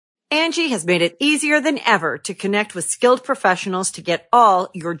Angie has made it easier than ever to connect with skilled professionals to get all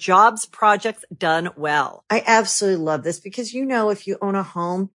your jobs projects done well. I absolutely love this because, if you own a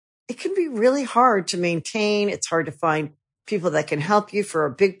home, it can be really hard to maintain. It's hard to find people that can help you for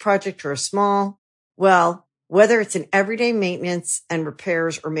a big project or a small. Well, whether it's in everyday maintenance and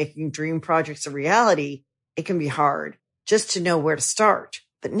repairs or making dream projects a reality, it can be hard just to know where to start.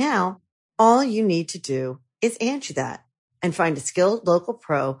 But now all you need to do is Angie that and find a skilled local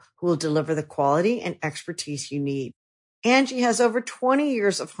pro who will deliver the quality and expertise you need. Angie has over 20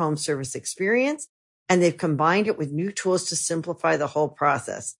 years of home service experience, and they've combined it with new tools to simplify the whole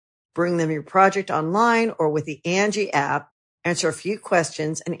process. Bring them your project online or with the Angie app, answer a few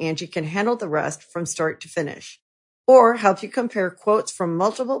questions, and Angie can handle the rest from start to finish. Or help you compare quotes from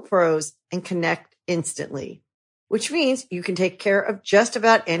multiple pros and connect instantly, which means you can take care of just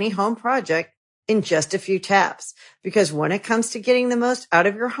about any home project in just a few taps. Because when it comes to getting the most out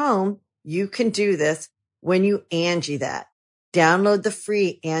of your home, you can do this when you Angie that. Download the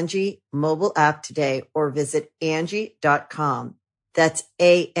free Angie mobile app today or visit Angie.com. That's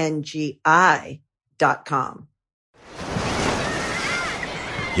ANGI.com.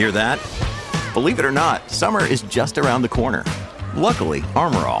 Hear that? Believe it or not, summer is just around the corner. Luckily,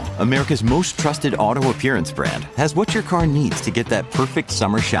 Armor All, America's most trusted auto appearance brand, has what your car needs to get that perfect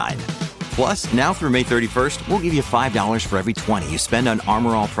summer shine. Plus, now through May 31st, we'll give you $5 for every $20 you spend on Armor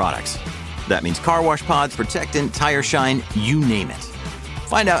All products. That means car wash pods, protectant, tire shine, you name it.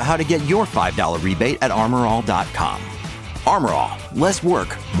 Find out how to get your $5 rebate at armorall.com. Armor All, less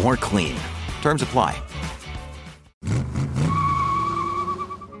work, more clean. Terms apply.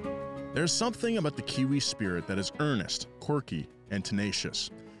 There's something about the Kiwi spirit that is earnest, quirky, and tenacious.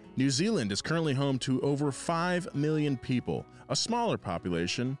 New Zealand is currently home to over 5 million people. A smaller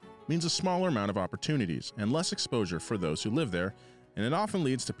population means a smaller amount of opportunities and less exposure for those who live there, and it often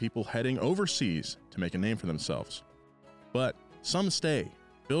leads to people heading overseas to make a name for themselves. But some stay,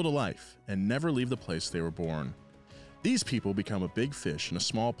 build a life, and never leave the place they were born. These people become a big fish in a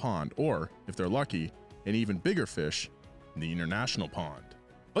small pond, or, if they're lucky, an even bigger fish in the international pond.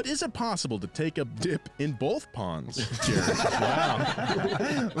 But is it possible to take a dip in both ponds, Jared?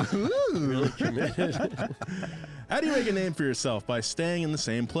 Wow. Really committed. How do you make a name for yourself by staying in the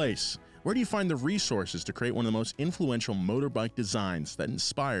same place? Where do you find the resources to create one of the most influential motorbike designs that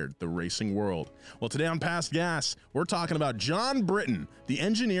inspired the racing world? Well, today on Past Gas, we're talking about John Britten, the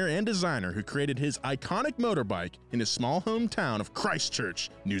engineer and designer who created his iconic motorbike in his small hometown of Christchurch,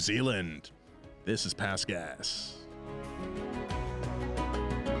 New Zealand. This is Past Gas.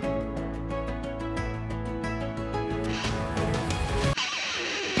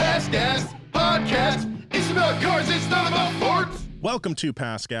 Past Gas Podcast. It's about cars, it's not about sports. Welcome to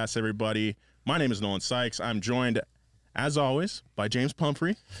Past Gas, everybody. My name is Nolan Sykes. I'm joined, as always, by James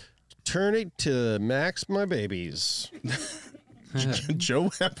Pumphrey. Turn it to max my babies. Joe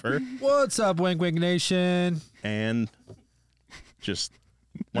Wepper. What's up, Wink Wink Nation? And just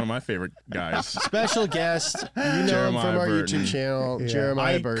one of my favorite guys. Special guest. You know Jeremiah him from our Burton. YouTube channel,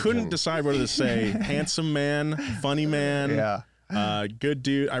 Jeremiah I Burton. couldn't decide whether to say handsome man, funny man. Yeah. Good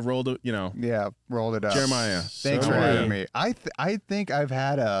dude. I rolled it, Yeah, rolled it up. Jeremiah. Thanks for having me. I think I've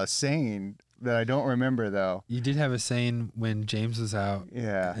had a saying that I don't remember, though. You did have a saying when James was out.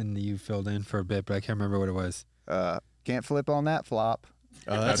 Yeah. And you filled in for a bit, but I can't remember what it was. Can't flip on that flop.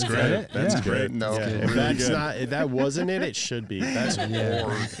 Oh, that's great. that it? That's Yeah. great. No. Yeah, if that's not, if that wasn't it, it should be. That's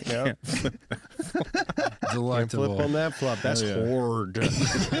hard. Yep. Delectable. Flip on that flop. That's hard.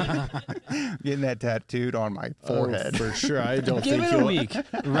 Getting that tattooed on my forehead. Oh, for sure. I don't Give think it a you'll. week.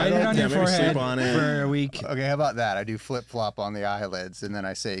 Write it on your maybe forehead sleep on it. for a week. Okay, how about that? I do flip flop on the eyelids, and then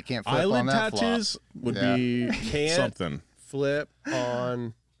I say you can't flip Eyelid on that tattoos would Yeah. be Can't something. Flip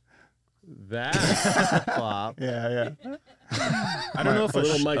on that flop. flop. Yeah. I don't know if A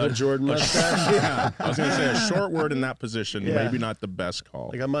little Michael Jordan mustache. Yeah, I was going to say a short word in that position, Yeah. maybe not the best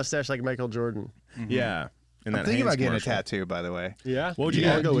call. Like a mustache like Michael Jordan. Yeah. In I'm that thinking Hanes about getting a commercial. tattoo, by the way. Yeah. What would you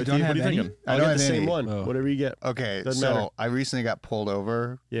I'll get? go with don't you. What have are you any? thinking? I'll I don't get the have same any. one. Oh. Whatever you get. Okay, Doesn't so matter. I recently got pulled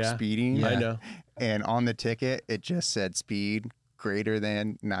over Yeah. speeding. Yeah. I know. And on the ticket, it just said speed greater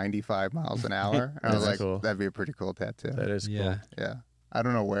than 95 miles an hour. And I was That's like, cool. that'd be a pretty cool tattoo. That is cool. Yeah. Yeah. I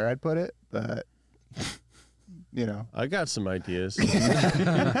don't know where I'd put it, but, I got some ideas.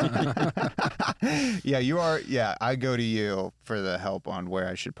 Yeah, you are. Yeah, I go to you for the help on where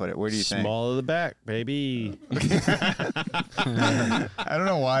I should put it. Where do you Small of the back, baby. think? I don't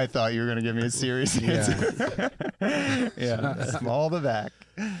know why I thought you were going to give me a serious answer. Yeah, small the back.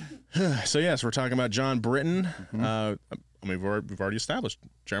 So, yes, we're talking about John Britten. We've already established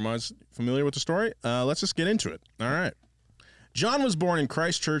Jeremiah's familiar with the story. Let's just get into it. All right. John was born in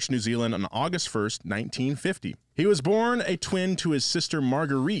Christchurch, New Zealand on August 1st, 1950. He was born a twin to his sister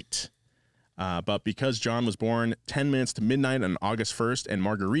Marguerite. But because John was born 10 minutes to midnight on August 1st and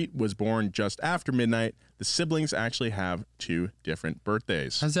Marguerite was born just after midnight, the siblings actually have 2 different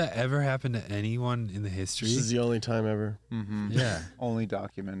birthdays. Has that ever happened to anyone in the history? This is the only time ever. Mm-hmm. Yeah. Only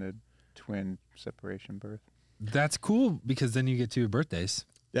documented twin separation birth. That's cool because then you get 2 birthdays.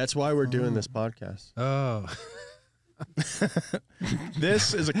 That's why we're doing this podcast. Oh.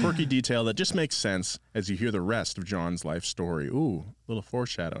 This is a quirky detail that just makes sense as you hear the rest of John's life story. Ooh, little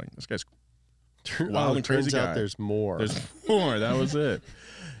foreshadowing. This guy's wild and crazy turns guy. out there's more. There's more. That was it.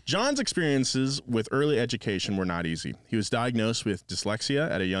 John's experiences with early education were not easy. He was diagnosed with dyslexia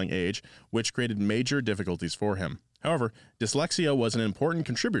at a young age, which created major difficulties for him. However, dyslexia was an important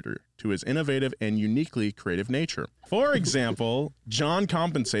contributor to his innovative and uniquely creative nature. For example, John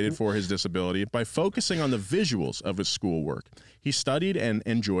compensated for his disability by focusing on the visuals of his schoolwork. He studied and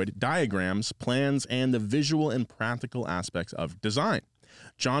enjoyed diagrams, plans, and the visual and practical aspects of design.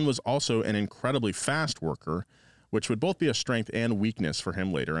 John was also an incredibly fast worker, which would both be a strength and weakness for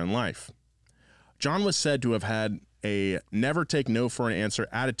him later in life. John was said to have had a never take no for an answer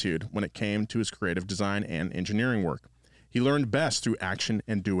attitude when it came to his creative design and engineering work. He learned best through action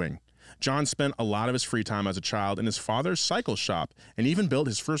and doing. John spent a lot of his free time as a child in his father's cycle shop and even built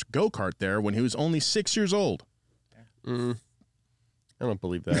his first go-kart there when he was only 6 years old. I don't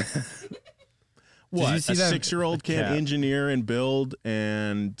believe that. What? you see A that- 6-year-old can't Cap. engineer and build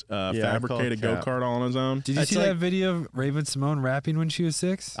and fabricate a cap. go-kart all on his own? Did you That's see like- that video of Raven Simone rapping when she was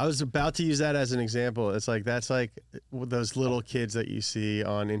 6? I was about to use that as an example. It's like that's like those little kids that you see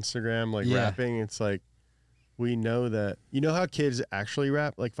on Instagram, like Yeah. rapping. It's like we know that. You know how kids actually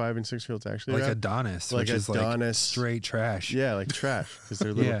rap, like 5 and 6-year-olds actually Like rap? Adonis, Like which is Adonis. like straight trash. Yeah, like trash because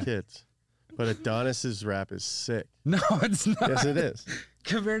they're little Yeah. kids. But Adonis's rap is sick. No, it's not. Yes, it is.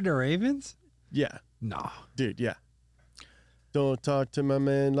 Compared to Ravens? Yeah, No. dude. Yeah. Don't talk to my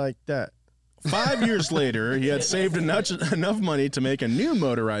man like that. 5 years later, he had saved enough money to make a new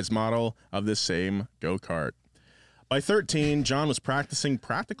motorized model of this same go-kart. By 13, John was practicing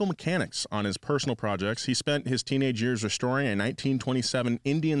practical mechanics on his personal projects. He spent his teenage years restoring a 1927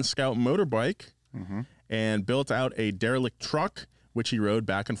 Indian Scout motorbike and built out a derelict truck, which he rode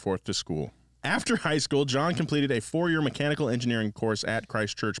back and forth to school. After high school, John completed a 4-year mechanical engineering course at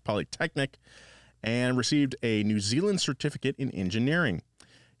Christchurch Polytechnic and received a New Zealand certificate in engineering.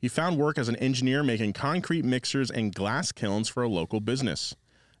 He found work as an engineer making concrete mixers and glass kilns for a local business.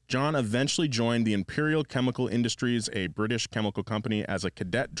 John eventually joined the Imperial Chemical Industries, a British chemical company, as a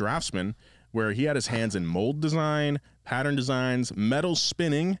cadet draftsman, where he had his hands in mold design, pattern designs, metal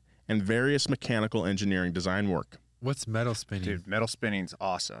spinning, and various mechanical engineering design work. What's metal spinning? Dude, metal spinning's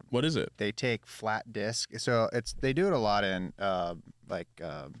awesome. What is it? They take flat disc. So they do it a lot in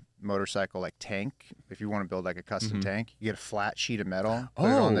motorcycle, like tank. If you want to build like a custom tank, you get a flat sheet of metal, put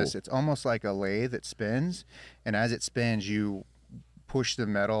it on this. It's almost like a lathe that spins, and as it spins, you push the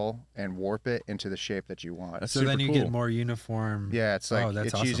metal and warp it into the shape that you want. That's so then super you cool. get more uniform. Yeah, it's like that's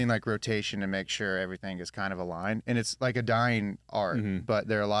it's awesome. using like rotation to make sure everything is kind of aligned, and it's like a dying art. But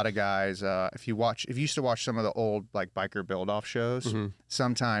there are a lot of guys. If you used to watch some of the old like biker build-off shows,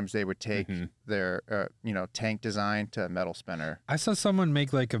 sometimes they would take their tank design to a metal spinner. I saw someone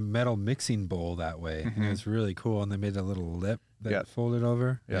make like a metal mixing bowl that way, and it was really cool. And they made a little lip that folded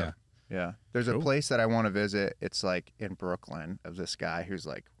over. Yeah. Yeah, there's a place that I want to visit. It's like in Brooklyn of this guy who's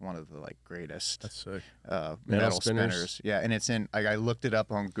like one of the like greatest sick. metal spinners. Yeah, and it's in like I looked it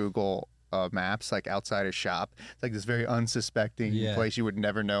up on Google Maps, like outside his shop. It's like this very unsuspecting place you would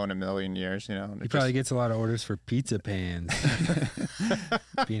never know in a million years. You know, and He probably gets a lot of orders for pizza pans.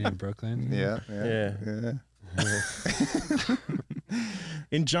 Being in Brooklyn. Yeah.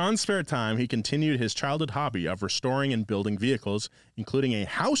 In John's spare time, he continued his childhood hobby of restoring and building vehicles, including a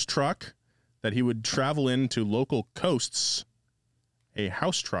house truck that he would travel into local coasts. A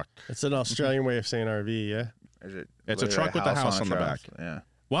house truck. It's an Australian way of saying RV, yeah? It's a truck with a house on the back. Yeah.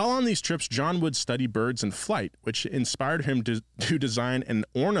 While on these trips, John would study birds in flight, which inspired him to design an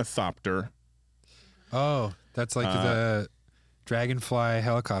ornithopter. Oh, that's like the dragonfly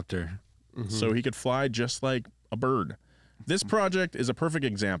helicopter. So he could fly just like a bird. This project is a perfect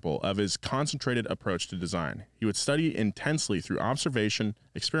example of his concentrated approach to design. He would study intensely through observation,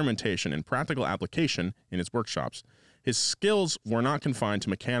 experimentation, and practical application in his workshops. His skills were not confined to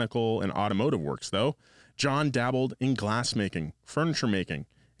mechanical and automotive works, though. John dabbled in glass making, furniture making,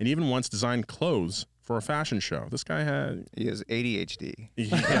 and even once designed clothes for a fashion show. This guy had... He has ADHD.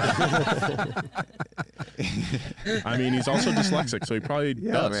 Yeah. I mean, he's also dyslexic, so he probably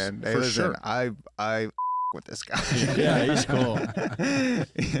does, man. for sure. I with this guy. Yeah, he's cool.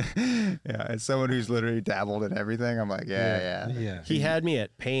 Yeah, as someone who's literally dabbled in everything, I'm like, yeah. He had me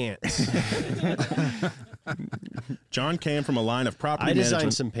at pants. John came from a line of property I designed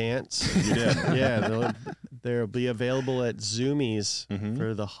management. some pants. You did. Yeah, they'll be available at Zoomies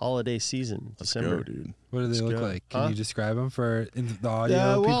for the holiday season, Let's December. go, dude. What do they look go. like? Can you describe them for the audio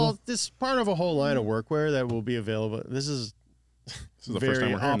Yeah, people? well, this is part of a whole line of workwear that will be available. This is the very first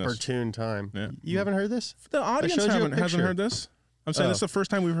time we're hearing this. opportune time. Yeah. You haven't heard this? The audience showed you a hasn't picture. heard this. I'm saying this is the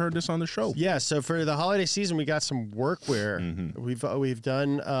first time we've heard this on the show. Yeah, so for the holiday season, we got some workwear. We've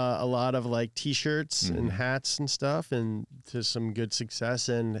done a lot of like T-shirts and hats and stuff, and to some good success.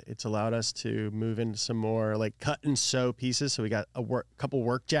 And it's allowed us to move into some more like cut and sew pieces. So we got couple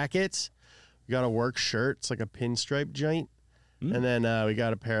work jackets. We got a work shirt. It's like a pinstripe joint, and then we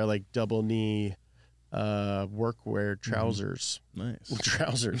got a pair of like double knee workwear trousers. Nice.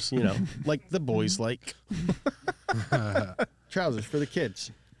 Trousers, like the boys like. Trousers for the kids.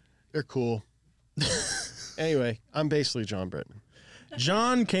 They're cool. Anyway, I'm basically John Britten.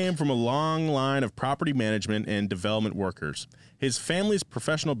 John came from a long line of property management and development workers. His family's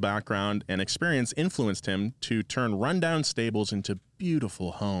professional background and experience influenced him to turn rundown stables into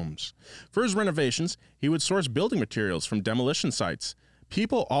beautiful homes. For his renovations, he would source building materials from demolition sites.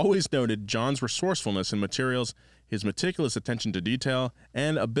 People always noted John's resourcefulness in materials, his meticulous attention to detail,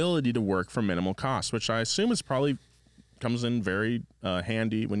 and ability to work for minimal cost, which I assume is probably comes in very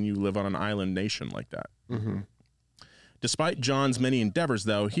handy when you live on an island nation like that. Despite John's many endeavors,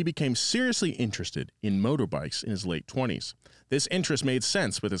 though, he became seriously interested in motorbikes in his late 20s. This interest made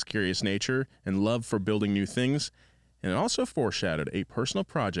sense with his curious nature and love for building new things, and it also foreshadowed a personal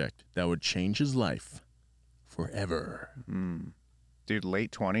project that would change his life forever. Dude,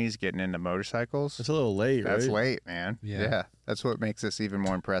 late 20s getting into motorcycles. It's a little late, right? That's late, man. Yeah. That's what makes this even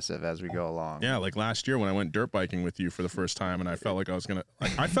more impressive as we go along. Yeah, like last year when I went dirt biking with you for the first time, and I felt like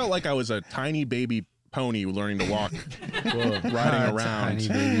I felt like I was a tiny baby pony learning to walk, riding around, Tiny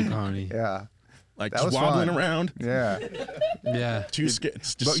baby pony. Yeah. like That just was wobbling fun. around. Yeah. Yeah. Too scared.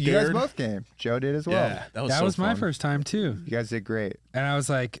 But you guys both came. Joe did as well. Yeah, that was That so was my fun. first time too. You guys did great. And I was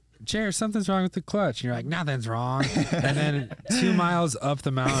like, Jer, something's wrong with the clutch. And you're like, nothing's wrong. And then 2 miles up the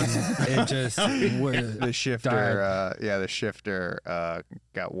mountain, it just The shifter, died. the shifter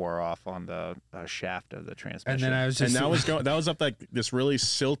got wore off on the shaft of the transmission. And then I was just, And that was up like this really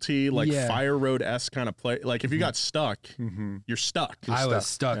silty, like Yeah. fire road-esque kind of play. Like if you got stuck, you're stuck. I was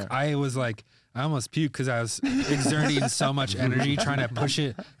stuck. Yeah. I was like, I almost puked because I was exerting so much energy trying to push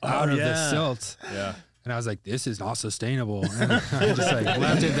it out of the silt. Yeah. And I was like, this is not sustainable. And I just like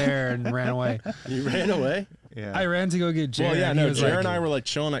left it there and ran away. You ran away? yeah. I ran to go get Jared. Well, yeah, and he no, was Jared like, and I were like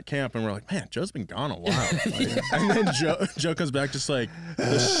chilling at camp, and we're like, man, Joe's been gone a while. Like, and then Joe comes back just like the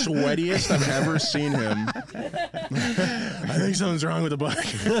sweatiest I've ever seen him. I think something's wrong with the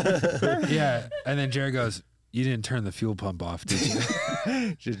bike. yeah. And then Jared goes, you didn't turn the fuel pump off, did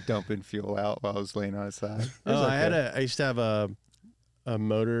you? Just dumping fuel out while I was laying on his side. I used to have a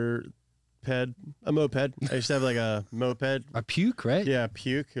moped. I used to have like a moped. A puke, right? Yeah,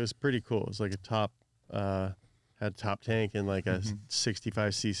 puke. It was pretty cool. It was like a top, had a top tank and like a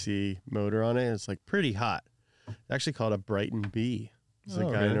 65cc motor on it. It's like pretty hot. It's actually called a Britten B. It's a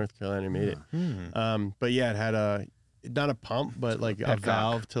guy in North Carolina who made it. But yeah, it had not a pump, but like a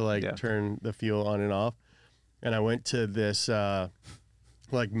valve to like turn the fuel on and off. And I went to this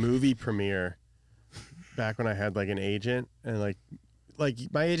like movie premiere back when I had like an agent, and like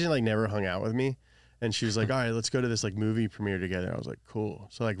my agent like never hung out with me, and she was like, all right, let's go to this like movie premiere together. I was like, cool.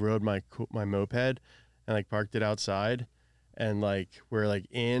 So like rode my moped and like parked it outside, and like we're like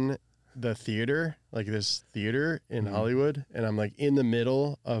in the theater, like this theater in Hollywood, and I'm like in the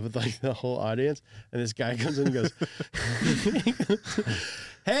middle of like the whole audience, and this guy comes in and goes,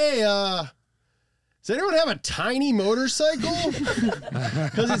 hey, does anyone have a tiny motorcycle?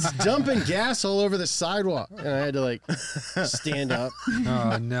 Because it's dumping gas all over the sidewalk. And I had to like stand up.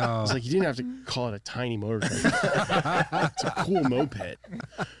 Oh, no. I was like, you didn't have to call it a tiny motorcycle. It's a cool moped.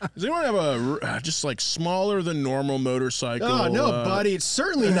 Does anyone have a just like smaller than normal motorcycle? Oh, no, buddy. It's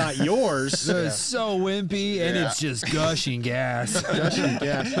certainly not yours. It's so wimpy, and it's just gushing gas. Gushing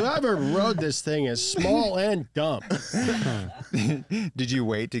gas. Whoever rode this thing is small and dumb. Did you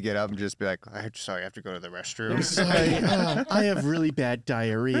wait to get up and just be like, I'm sorry, I have to go to the restroom? Sorry, I have really bad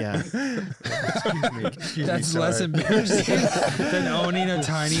diarrhea. That's less embarrassing than owning a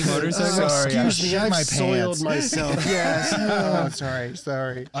tiny motorcycle. Excuse me, I've soiled myself. Yes. Oh,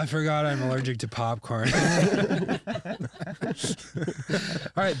 sorry. I forgot I'm allergic to popcorn.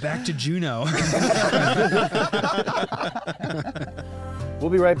 All right, back to Juno. We'll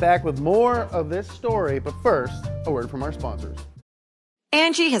be right back with more of this story, but first, a word from our sponsors.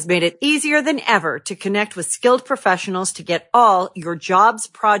 Angie has made it easier than ever to connect with skilled professionals to get all your jobs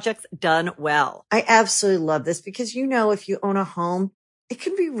projects done well. I absolutely love this because, you know, if you own a home, it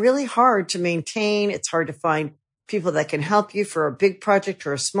can be really hard to maintain. It's hard to find people that can help you for a big project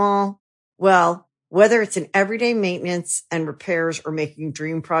or a small. Well, whether it's in everyday maintenance and repairs or making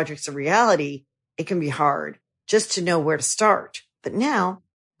dream projects a reality, it can be hard just to know where to start. But now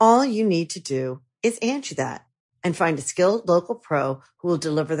all you need to do is Angie that and find a skilled local pro who will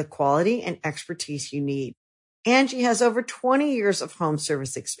deliver the quality and expertise you need. Angie has over 20 years of home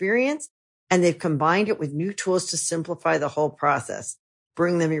service experience, and they've combined it with new tools to simplify the whole process.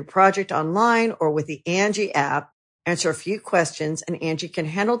 Bring them your project online or with the Angie app, answer a few questions, and Angie can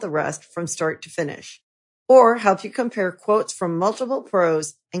handle the rest from start to finish. Or help you compare quotes from multiple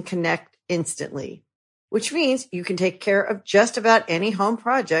pros and connect instantly, which means you can take care of just about any home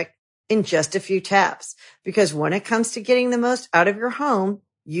project in just a few taps. Because when it comes to getting the most out of your home,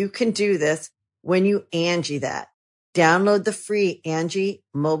 you can do this when you Angie that. Download the free Angie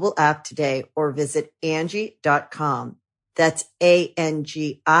mobile app today or visit Angie.com. That's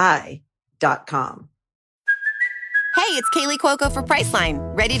ANGI.com. Hey, it's Kaylee Cuoco for Priceline.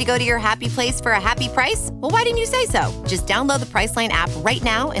 Ready to go to your happy place for a happy price? Well, why didn't you say so? Just download the Priceline app right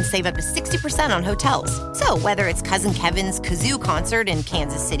now and save up to 60% on hotels. So whether it's Cousin Kevin's Kazoo Concert in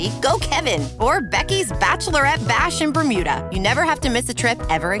Kansas City, go Kevin, or Becky's Bachelorette Bash in Bermuda, you never have to miss a trip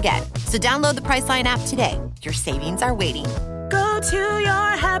ever again. So download the Priceline app today. Your savings are waiting. Go to your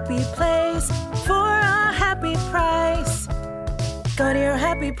happy place for a happy price. Go to your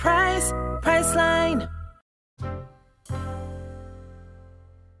happy price, Priceline.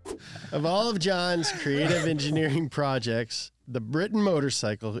 Of all of John's creative engineering projects, the Britten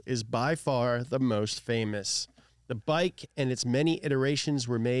motorcycle is by far the most famous. The bike and its many iterations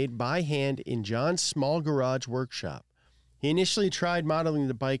were made by hand in John's small garage workshop. He initially tried modeling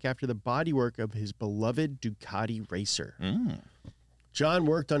the bike after the bodywork of his beloved Ducati racer. John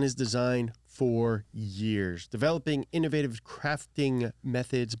worked on his design for years, developing innovative crafting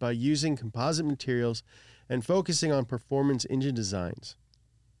methods by using composite materials and focusing on performance engine designs.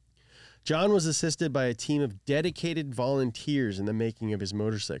 John was assisted by a team of dedicated volunteers in the making of his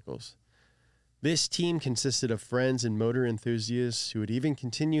motorcycles. This team consisted of friends and motor enthusiasts who would even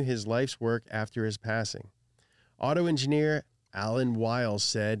continue his life's work after his passing. Auto engineer Alan Wiles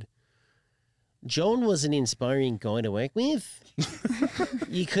said, John was an inspiring guy to work with.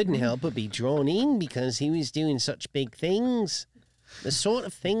 You couldn't help but be drawn in because he was doing such big things. The sort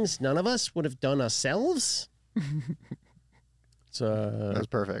of things none of us would have done ourselves. That's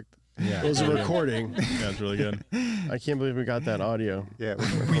perfect. Yeah, it was a recording. Yeah, it's really good. I can't believe we got that audio. Yeah, we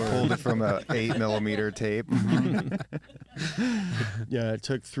pulled it from a 8mm tape. Yeah, it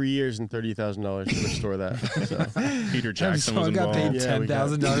took 3 years and $30,000 to restore that. So. Peter Jackson was got involved. paid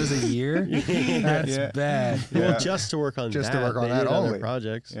 $10,000 a year. That's bad. Well, just to work on just that. to work on they that did only. other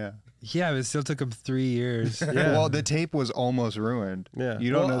projects. Yeah. Yeah, but it still took him 3 years. Yeah. Well, the tape was almost ruined. Yeah.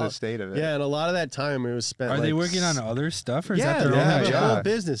 You don't know the state of it. Yeah, and a lot of that time it was spent. Are they working on other stuff, or is yeah, that their they have own a job? whole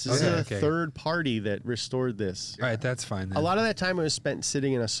business. This is a Okay. third party that restored this. All right, that's fine then. A lot of that time it was spent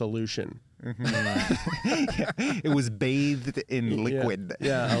sitting in a solution. It was bathed in liquid.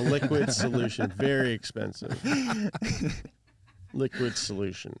 Yeah, a liquid solution. Very expensive. Liquid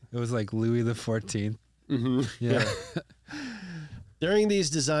solution. It was like Louis the 14th. Mm-hmm. Yeah. During these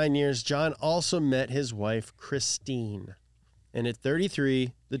design years, John also met his wife, Christine. And at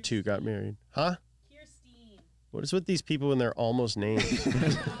 33, the two got married. Huh? What is with these people when they're almost named?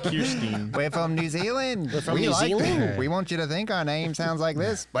 Kirsten. We're from New Zealand. We're from New Zealand. We want you to think our name sounds like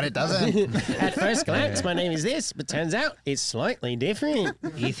this, but it doesn't. At first glance, my name is this, but turns out it's slightly different.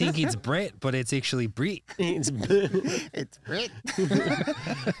 You think it's Brit, but it's actually Brie. It's Brit.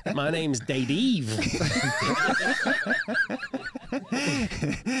 My name's Dave.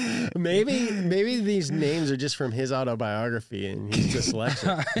 Maybe these names are just from his autobiography and he's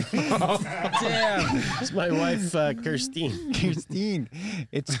dyslexic. Damn. It's my wife, Kirstine. Christine.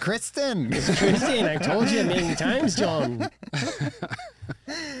 It's Kristen. It's Kristen. I told you many times, John.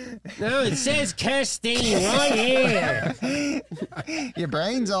 No, it says Kirstine right here. Your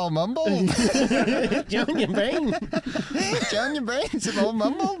brain's all mumbled. John, your brain. John, your brain's all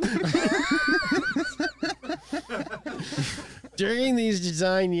mumbled. During these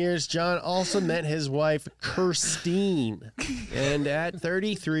design years, John also met his wife, Kirstine. And at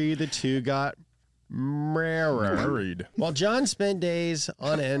 33, the two got married. While John spent days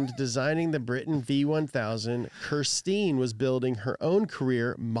on end designing the Britten V1000, Kirstine was building her own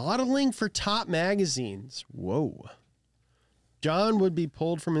career modeling for top magazines. Whoa. John would be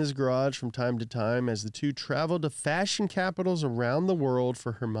pulled from his garage from time to time as the two traveled to fashion capitals around the world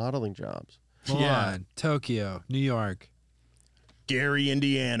for her modeling jobs. Milan, Tokyo, New York. Gary,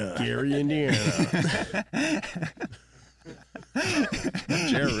 Indiana. Gary, Indiana.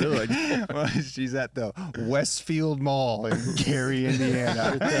 Jared really well, she's at the Westfield Mall in Gary,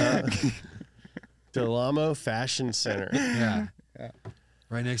 Indiana. Delamo Fashion Center. Yeah.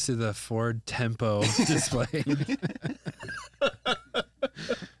 Right next to the Ford Tempo display.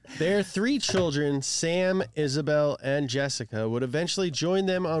 Their 3 children, Sam, Isabel, and Jessica, would eventually join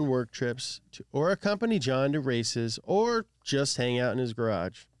them on work trips or accompany John to races or just hang out in his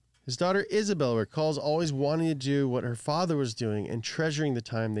garage. His daughter Isabel recalls always wanting to do what her father was doing and treasuring the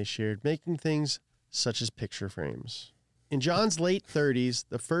time they shared, making things such as picture frames. In John's late 30s,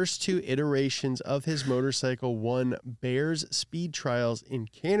 the first 2 iterations of his motorcycle won Bears speed trials in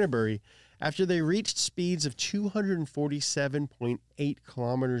Canterbury after they reached speeds of 247.8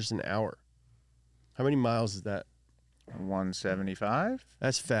 kilometers an hour. How many miles is that? 175?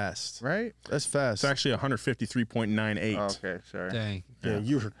 That's fast. Right? That's fast. It's actually 153.98. Oh, okay, sorry. Dang. Yeah,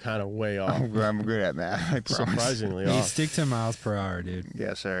 you were kind of way off. I'm good at math, I promise. Surprisingly You off. stick to miles per hour, dude.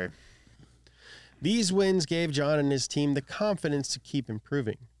 Yeah, sorry. These wins gave John and his team the confidence to keep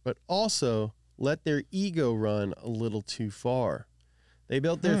improving, but also let their ego run a little too far. They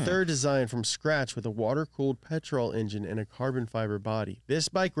built their third design from scratch with a water-cooled petrol engine and a carbon fiber body. This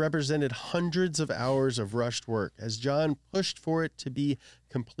bike represented hundreds of hours of rushed work as John pushed for it to be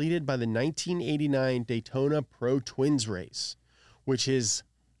completed by the 1989 Daytona Pro Twins race, which is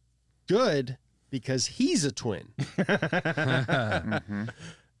good because he's a twin.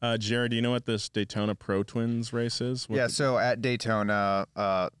 Jared, do you know what this Daytona Pro Twins race is? So at Daytona,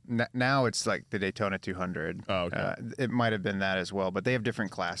 now it's like the Daytona 200. Oh, okay. It might have been that as well, but they have different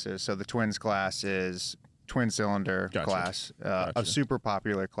classes. So the Twins class is twin cylinder class, a super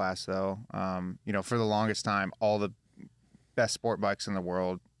popular class though. For the longest time, all the best sport bikes in the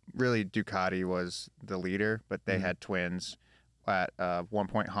world, really Ducati was the leader, but they had twins. At one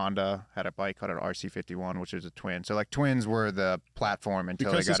point, Honda had a bike called an RC51, which is a twin. So, like, twins were the platform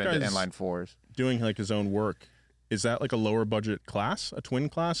until they got into inline 4s. Doing, like, his own work. Is that, like, a lower budget class, a twin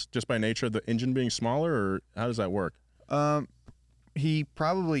class, just by nature of the engine being smaller, or how does that work? He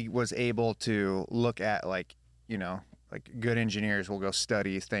probably was able to look at, like good engineers will go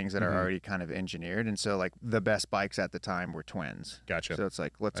study things that are already kind of engineered. And so, like, the best bikes at the time were twins. Gotcha. So it's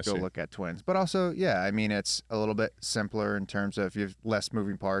like, let's go look at twins. But also, it's a little bit simpler in terms of you have less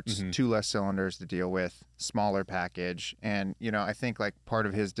moving parts, 2 less cylinders to deal with, smaller package. And, I think, like, part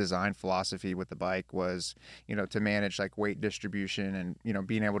of his design philosophy with the bike was, to manage, like, weight distribution and,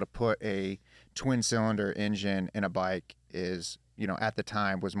 being able to put a twin cylinder engine in a bike is, at the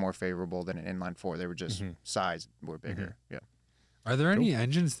time was more favorable than an inline 4. They were just size were bigger. Yeah. Are there any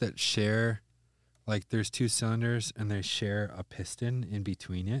engines that share, like there's 2 cylinders and they share a piston in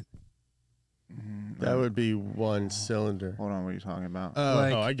between it? That would be 1 cylinder. Hold on, what are you talking about?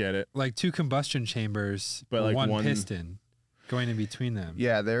 I get it. Like 2 combustion chambers, but like one piston going in between them.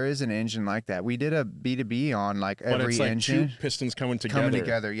 Yeah, there is an engine like that. We did a B2B on like every it's like engine. 2 pistons coming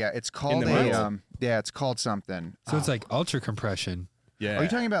together. Yeah, it's called it's called something. So it's like ultra compression. Yeah. Are you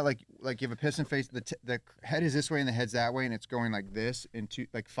talking about like you have a piston face, the head is this way and the head's that way, and it's going like this into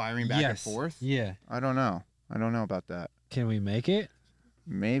like firing back and forth? Yeah. I don't know about that. Can we make it?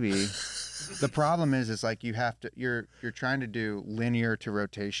 Maybe. The problem is like you have to you're trying to do linear to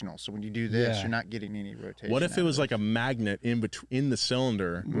rotational. So when you do this, you're not getting any rotation. What if it was like a magnet in the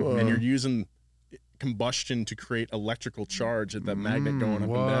cylinder and you're using combustion to create electrical charge at that magnet going up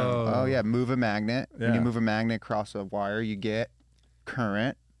and down? Oh yeah, move a magnet. Yeah. When you move a magnet across a wire, you get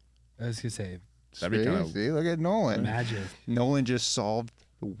current. I was gonna say, see, look at Nolan. Magic. Nolan just solved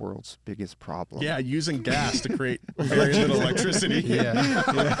the world's biggest problem. Yeah, using gas to create very little electricity. Yeah.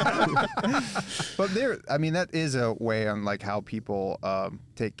 But that is a way on like how people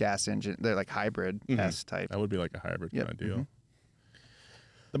take gas engine. They're like hybrid S type. That would be like a hybrid kind of deal.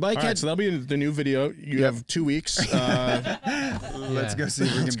 The bike so that'll be the new video. You have 2 weeks. Let's go see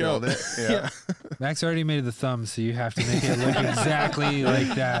if we can build it. Yeah. Max already made the thumb, so you have to make it look exactly like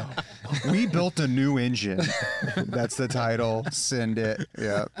that. We built a new engine. That's the title. Send it.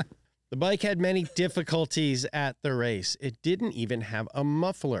 Yeah. The bike had many difficulties at the race. It didn't even have a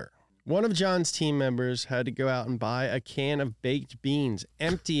muffler. One of John's team members had to go out and buy a can of baked beans,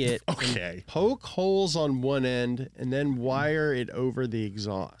 empty it, and poke holes on one end, and then wire it over the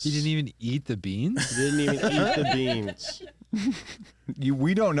exhaust. He didn't even eat the beans? He didn't even eat the beans.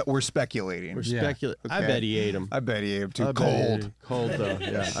 We don't know. We're speculating. We're speculating. Okay. I bet he ate them. I bet he ate them too. Cold though.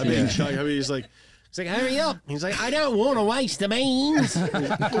 Yeah. I mean, he's like, He's like, hurry up. He's like, I don't want to waste the beans.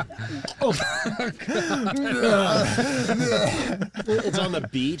 It's on the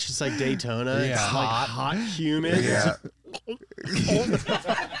beach. It's like Daytona. Yeah. It's like hot, humid. Yeah.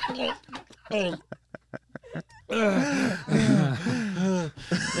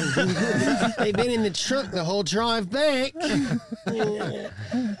 They've been in the truck the whole drive back.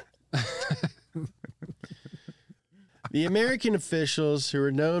 The American officials, who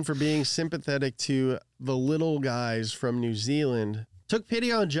are known for being sympathetic to the little guys from New Zealand, took pity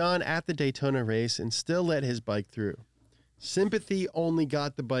on John at the Daytona race and still let his bike through. Sympathy only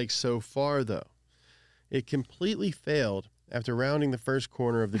got the bike so far, though. It completely failed after rounding the first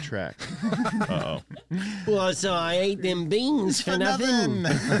corner of the track. Uh-oh. Well, so I ate them beans for nothing.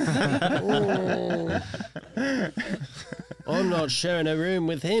 Oh. I'm not sharing a room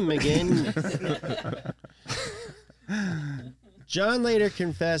with him again. John later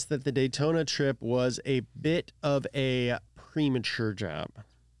confessed that the Daytona trip was a bit of a premature job.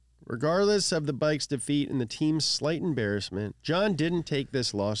 Regardless of the bike's defeat and the team's slight embarrassment, John didn't take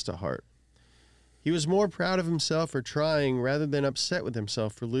this loss to heart. He was more proud of himself for trying rather than upset with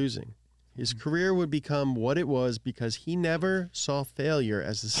himself for losing. His career would become what it was because he never saw failure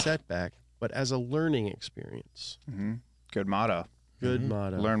as a setback, but as a learning experience. Mm-hmm. Good motto. Good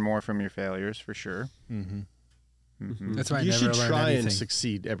motto. Learn more from your failures, for sure. Mm-hmm. Mm-hmm. That's why I You never should learn try anything. and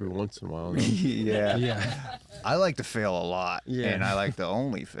succeed every once in a while. Though. Yeah. Yeah. I like to fail a lot, Yeah. and I like to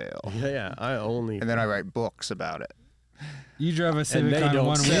only fail. Yeah, I only. And then I write books about it. You drove a Civic they on don't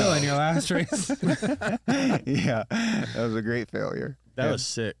one wheel sell. in your last race. Yeah, that was a great failure. That was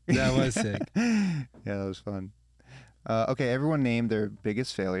sick. That was sick. Yeah, that was fun. Okay, everyone name their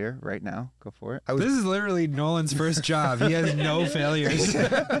biggest failure right now. Go for it. This is literally Nolan's first job. He has no failures.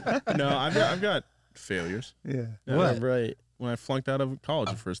 No, I've got failures. Yeah. What? Right. When I flunked out of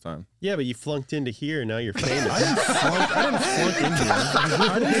college the first time. Yeah, but you flunked into here. Now you're famous. I didn't flunk into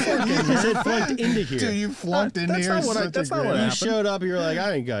here. You said flunked into here. Dude, you flunked in That's here. not what I- such that's a not great- what You happened. showed up. You were like,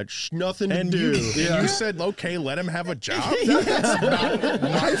 I ain't got nothing to And do. you said, okay, let him have a job? That's not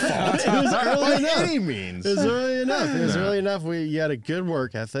my fault. It was early By enough. any means. It was early enough. It was early enough. You had a good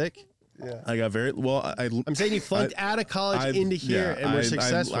work ethic. I got very, well, I'm saying you flunked out of college into here and were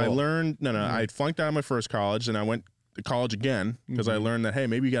successful. I learned, I flunked out of my first college and I went to college again because I learned that, hey,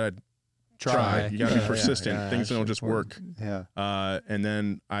 maybe you got to try. You got to be persistent. Things don't just work. Yeah. And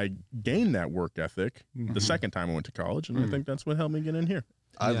then I gained that work ethic the second time I went to college, and I think that's what helped me get in here.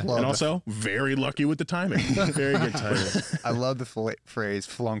 I love And also, very lucky with the timing. Very good timing. I love the phrase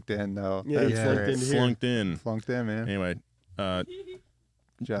 "flunked in," though. Yeah, That's flunked great. in here. Flunked in. Flunked in, man. Anyway,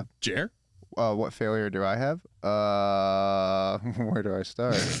 Jeff. Jer? What failure do I have? Where do I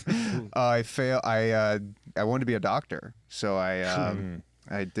start? I wanted to be a doctor, so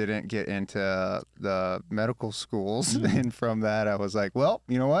I didn't get into the medical schools, and from that I was like, well,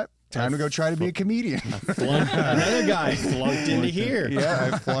 you know what? Time to go try to be a comedian. Another guy flunked into here. Yeah,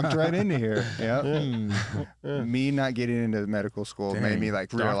 I flunked right into here. Yeah. Me not getting into medical school made me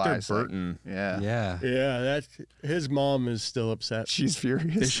like realize. Dr. Britten. Yeah. Yeah, that's his mom is still upset. She's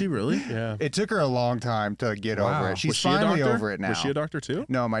furious. Is she really? Yeah. It took her a long time to get Wow. over it. She's Was she a finally doctor? over it now. Was she a doctor too?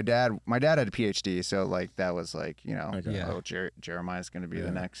 No, my dad had a PhD, so like that was like, you know, Okay. Yeah. oh, Jeremiah's going to be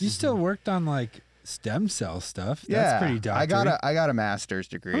the next. You still worked on like stem cell stuff. yeah, That's pretty doctory. I got a master's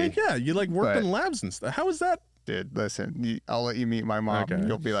degree. I mean, yeah, you like worked But- in labs and stuff. How is that? Dude, listen, I'll let you meet my mom. Okay.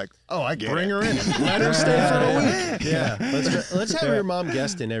 You'll be like, oh, I get Bring it. her in. Let her stay for a week. Yeah. Let's have your mom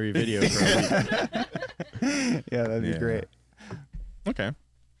guest in every video for a week. Yeah, that'd be Yeah. great. Okay.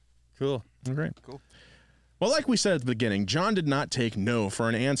 Cool. Great. Cool. Well, like we said at the beginning, John did not take no for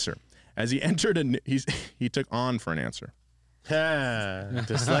an answer. As he entered, he took on for an answer.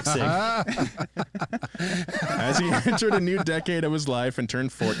 Dyslexic. As he entered a new decade of his life and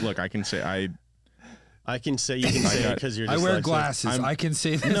turned 40. Look, I can say I can say you can say it because you're dyslexic. I wear glasses. I can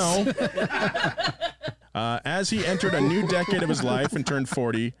say this. no. As he entered a new decade of his life and turned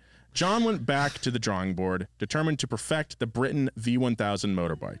 40, John went back to the drawing board, determined to perfect the Britten V1000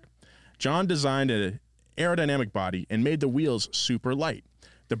 motorbike. John designed an aerodynamic body and made the wheels super light.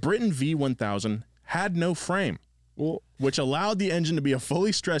 The Britten V1000 had no frame, which allowed the engine to be a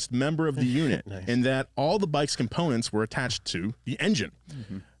fully stressed member of the unit, in that all the bike's components were attached to the engine.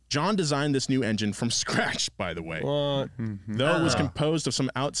 John designed this new engine from scratch, by the way. Though it was composed of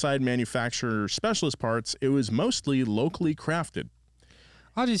some outside manufacturer specialist parts, it was mostly locally crafted.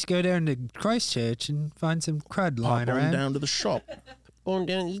 I'll just go down to Christchurch and find some crud lying Pop on around. down to the shop. On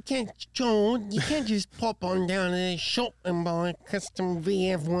down, you can't, John. You can't just pop on down to the shop and buy a custom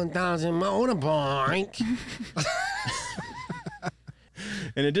VF1000 motorbike.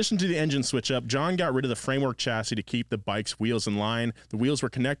 In addition to the engine switch-up, John got rid of the framework chassis to keep the bike's wheels in line. The wheels were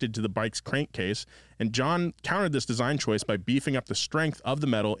connected to the bike's crankcase, and John countered this design choice by beefing up the strength of the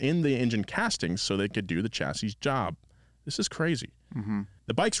metal in the engine castings so they could do the chassis' job. This is crazy.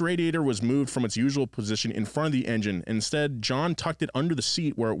 The bike's radiator was moved from its usual position in front of the engine. Instead, John tucked it under the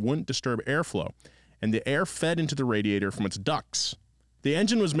seat where it wouldn't disturb airflow, and the air fed into the radiator from its ducts. The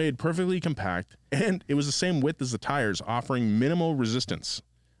engine was made perfectly compact, and it was the same width as the tires, offering minimal resistance.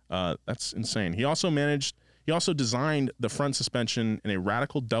 That's insane. He also designed the front suspension in a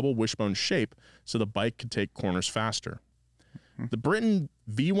radical double wishbone shape so the bike could take corners faster. The Britten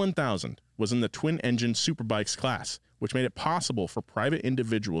V1000 was in the twin-engine superbikes class, which made it possible for private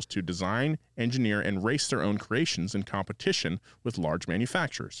individuals to design, engineer, and race their own creations in competition with large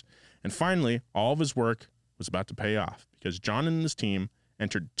manufacturers. And finally, all of his work was about to pay off because John and his team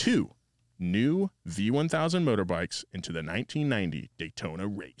entered 2 new V1000 motorbikes into the 1990 Daytona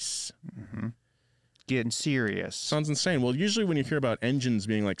race. Getting serious. Sounds insane. Well, usually when you hear about engines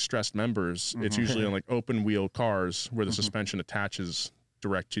being like stressed members, it's usually on like open wheel cars where the suspension attaches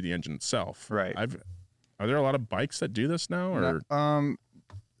direct to the engine itself. Right. Are there a lot of bikes that do this now? Or there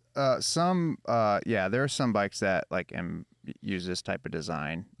are some bikes that like use this type of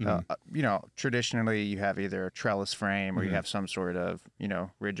design. Traditionally you have either a trellis frame or you have some sort of,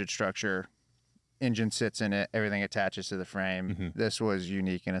 rigid structure. Engine sits in it, everything attaches to the frame. This was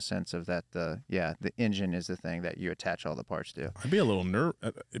unique in a sense of that the engine is the thing that you attach all the parts to. It'd be a little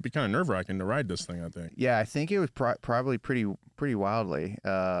it'd be kind of nerve-wracking to ride this thing, I think. Yeah, I think it was probably pretty wildly.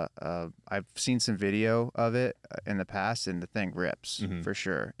 I've seen some video of it in the past, and the thing rips for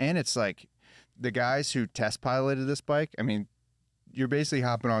sure. And it's like the guys who test piloted this bike, I mean, you're basically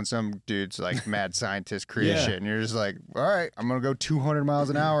hopping on some dude's like mad scientist creation. And you're just like, all right, I'm going to go 200 miles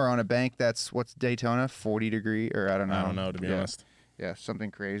an hour on a bank that's, what's Daytona, 40 degree, or I don't know, to be honest. Yeah, something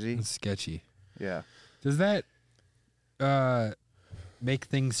crazy. It's sketchy. Yeah. Does that make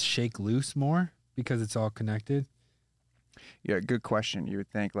things shake loose more because it's all connected? Yeah, good question. You would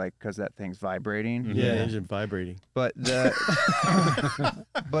think like because that thing's vibrating. Yeah, engine vibrating. But a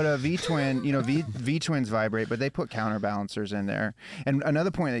V twin, V twins vibrate, but they put counterbalancers in there. And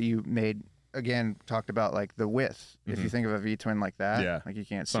another point that you made, again, talked about like the width. If you think of a V twin like that, like you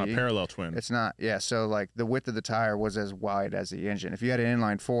can't see. It's not a parallel twin. It's not. Yeah. So like the width of the tire was as wide as the engine. If you had an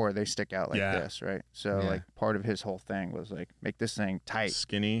inline 4, they stick out like this, right? So like part of his whole thing was like make this thing tight,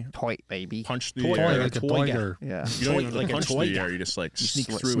 skinny, tight, baby, punch the air, like a toy. Yeah. You don't even punch the air. You just like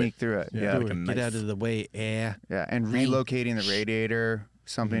sneak through it. Yeah. Like a knife. Get out of the way, air. Yeah, and relocating the radiator,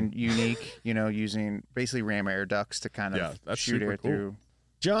 something unique. Using basically ram air ducts to kind of shoot air through.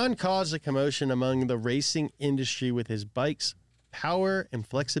 John caused a commotion among the racing industry with his bikes' power and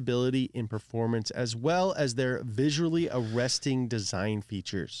flexibility in performance, as well as their visually arresting design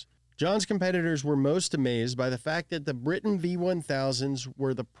features. John's competitors were most amazed by the fact that the Britten V1000s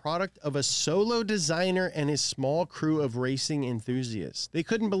were the product of a solo designer and his small crew of racing enthusiasts. They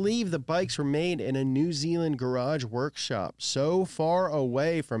couldn't believe the bikes were made in a New Zealand garage workshop so far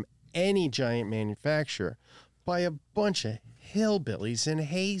away from any giant manufacturer by a bunch of hillbillies and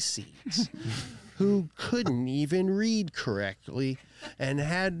hayseeds who couldn't even read correctly and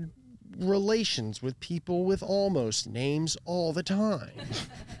had relations with people with almost names all the time.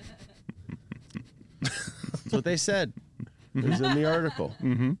 That's what they said. It was in the article.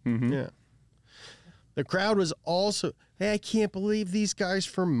 Yeah. The crowd was also, hey, I can't believe these guys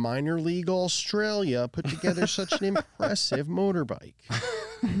from minor league Australia put together such an impressive motorbike.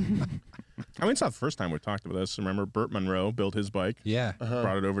 I mean, it's not the first time we've talked about this. Remember, Burt Munro built his bike. Yeah.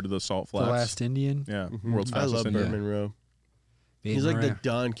 Brought it over to the Salt Flats. The Last Indian. Yeah. World's fastest I love Indian. Burt Munro. He's like the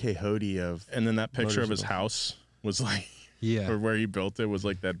Don Quixote of. And then that picture of his house was like, or where he built it was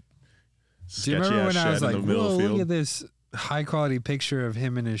like that Do you remember when I was like, whoa, look at this high quality picture of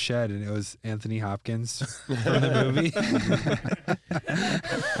him in his shed, and it was Anthony Hopkins from the movie?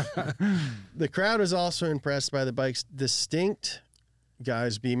 The crowd was also impressed by the bike's distinct,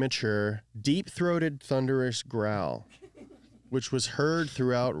 guys be mature, deep-throated thunderous growl, which was heard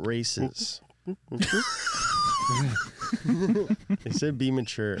throughout races. They said be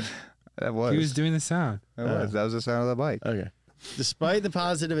mature. That was. He was doing the sound. That was the sound of the bike. Okay. Despite the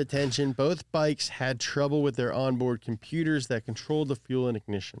positive attention, both bikes had trouble with their onboard computers that controlled the fuel and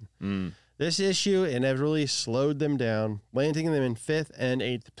ignition. This issue inevitably slowed them down, landing them in 5th and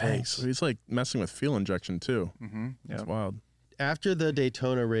 8th place. So he's like messing with fuel injection too. That's wild. After the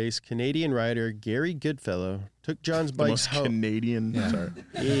Daytona race, Canadian rider Gary Goodfellow took John's The bike most home. Canadian. Sorry.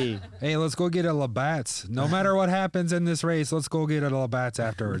 Hey, let's go get a Labatt's. No matter what happens in this race, let's go get a Labatt's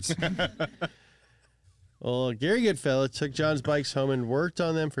afterwards. Well, Gary Goodfellow took John's bikes home and worked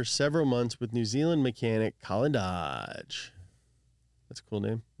on them for several months with New Zealand mechanic Colin Dodge. That's a cool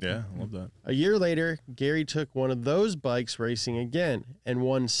name. Yeah, I love that. A year later, Gary took one of those bikes racing again and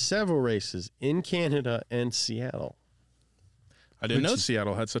won several races in Canada and Seattle. I didn't know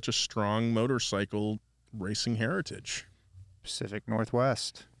Seattle had such a strong motorcycle racing heritage. Pacific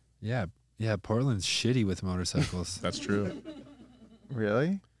Northwest. Yeah, Portland's shitty with motorcycles. That's true.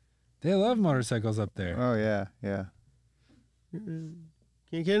 Really? They love motorcycles up there. Oh, yeah.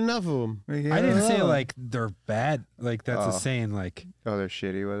 Can't get enough of them. I didn't say like they're bad. Like that's a saying. Like they're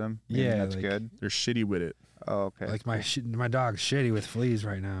shitty with them. That's like, good. They're shitty with it. Oh, okay. Like my dog's shitty with fleas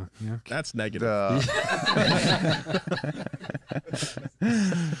right now. Yeah, that's negative.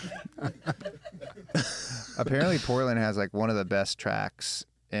 Apparently, Portland has like one of the best tracks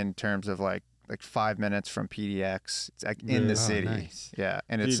in terms of like 5 minutes from PDX. It's like in the city. Nice. Yeah,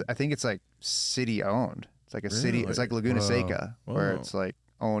 and it's I think it's like city owned. It's like a city. It's like Laguna Seca, where it's like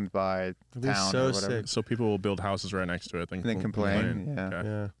owned by town or whatever. Sick. So people will build houses right next to it. And then complain. Yeah. Okay.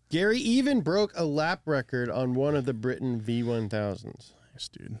 Yeah. Gary even broke a lap record on one of the Britten V1000s. Nice,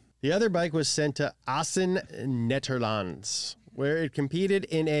 dude. The other bike was sent to Assen, Netherlands, where it competed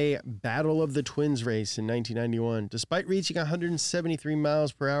in a Battle of the Twins race in 1991. Despite reaching 173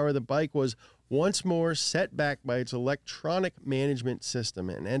 miles per hour, the bike was once more set back by its electronic management system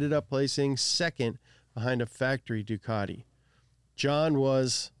and ended up placing second behind a factory Ducati. John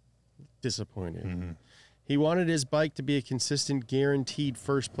was disappointed. Mm-hmm. He wanted his bike to be a consistent, guaranteed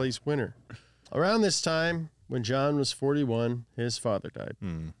first-place winner. Around this time, when John was 41, his father died.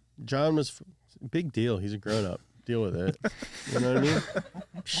 Mm. John was big deal. He's a grown-up. Deal with it. You know what I mean?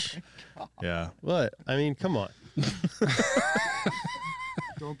 Yeah. What? I mean, come on.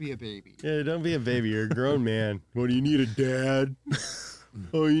 Don't be a baby. Yeah, don't be a baby. You're a grown man. What, do you need a dad?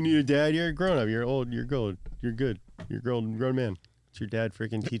 Oh, you need a dad? You're a grown-up. You're old. You're good. You're good. You're a grown man. Is your dad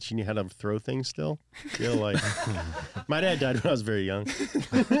freaking teaching you how to throw things still? Feel like my dad died when I was very young.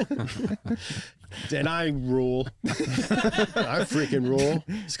 And I rule. I freaking rule.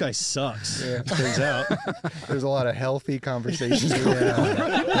 This guy sucks. Yeah. Turns out. There's a lot of healthy conversations going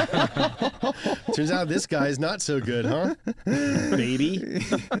on. Turns out this guy's not so good, huh? Baby.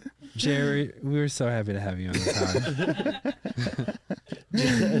 Jerry, we were so happy to have you on the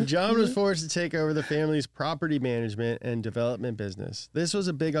pod. John was forced to take over the family's property management and development business. This was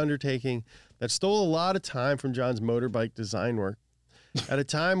a big undertaking that stole a lot of time from John's motorbike design work at a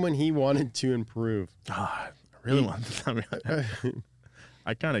time when he wanted to improve. I really want to.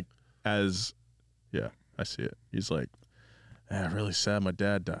 I kind of, I see it. He's like, really sad my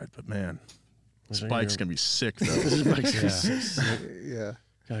dad died, but man, this bike's going to be sick, though. This bike's going to be sick. Yeah.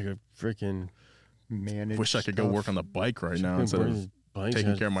 Gotta go freaking manage. Wish I could go work on the bike right now instead of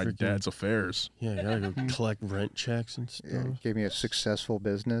taking care of my dad's affairs. Yeah, I gotta go collect rent checks and stuff. Yeah, give me a successful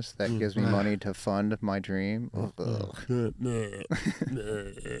business that gives me money to fund my dream. My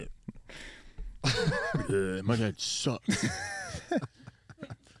dad sucks.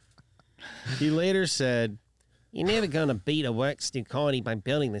 He later said, "You're never gonna beat a works Ducati by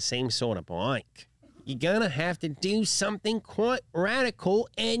building the same sort of bike. You're gonna have to do something quite radical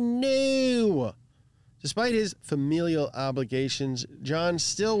and new." Despite his familial obligations, John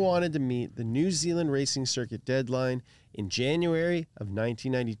still wanted to meet the New Zealand racing circuit deadline in January of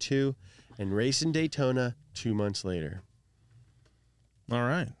 1992 and race in Daytona 2 months later. All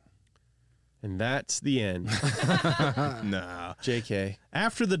right. And that's the end. Nah. JK.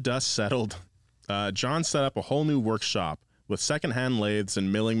 After the dust settled, John set up a whole new workshop with secondhand lathes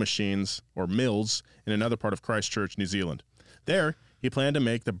and milling machines, or mills, in another part of Christchurch, New Zealand. There, he planned to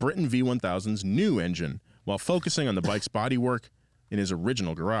make the Britten V1000's new engine while focusing on the bike's bodywork in his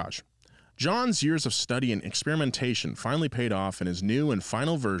original garage. John's years of study and experimentation finally paid off in his new and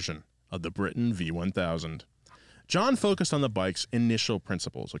final version of the Britten V1000. John focused on the bike's initial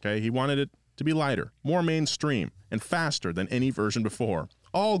principles, okay? He wanted it to be lighter, more mainstream, and faster than any version before.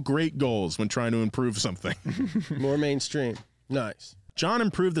 All great goals when trying to improve something. More mainstream. Nice. John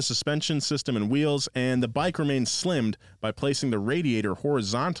improved the suspension system and wheels, and the bike remained slimmed by placing the radiator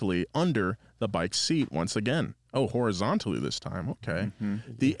horizontally under the bike's seat once again. Oh, horizontally this time. Okay.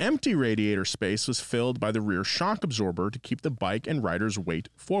 Mm-hmm. The empty radiator space was filled by the rear shock absorber to keep the bike and rider's weight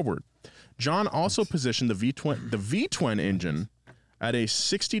forward. John also positioned the V-twin engine at a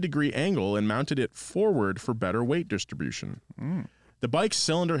 60-degree angle and mounted it forward for better weight distribution. The bike's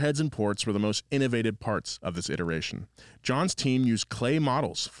cylinder heads and ports were the most innovative parts of this iteration. John's team used clay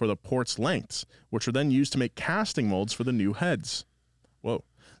models for the ports' lengths, which were then used to make casting molds for the new heads. Whoa.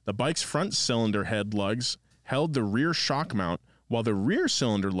 The bike's front cylinder head lugs held the rear shock mount, while the rear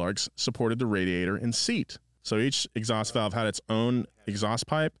cylinder lugs supported the radiator and seat. So each exhaust valve had its own exhaust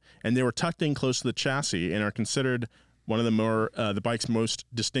pipe, and they were tucked in close to the chassis and are considered one of the bike's most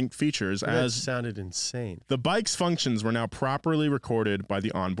distinct features. That sounded insane. The bike's functions were now properly recorded by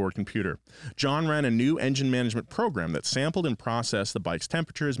the onboard computer. John ran a new engine management program that sampled and processed the bike's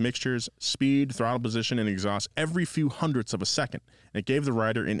temperatures, mixtures, speed, throttle position, and exhaust every few hundredths of a second. And it gave the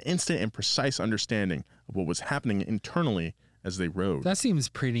rider an instant and precise understanding of what was happening internally as they rode. That seems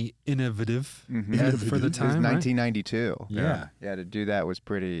pretty innovative for the time. It was 1992. Right? Yeah. Yeah, to do that was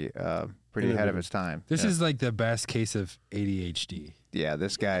pretty ahead of its time. This is like the best case of ADHD. Yeah,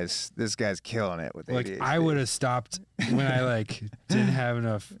 this guy's killing it with ADHD. I would have stopped when I didn't have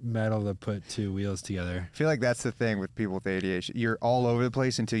enough metal to put two wheels together. I feel like that's the thing with people with ADHD. You're all over the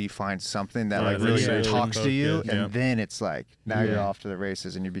place until you find something that really talks to you, and then it's like now you're off to the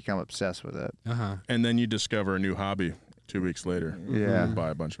races and you become obsessed with it. And then you discover a new hobby 2 weeks later. Yeah. And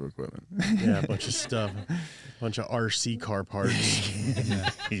buy a bunch of equipment. Yeah, a bunch of stuff. A bunch of RC car parts.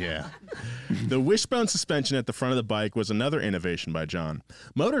 Yeah. The wishbone suspension at the front of the bike was another innovation by John.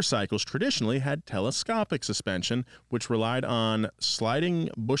 Motorcycles traditionally had telescopic suspension, which relied on sliding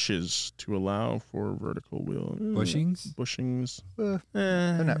bushes to allow for vertical wheel. Bushings? Bushings.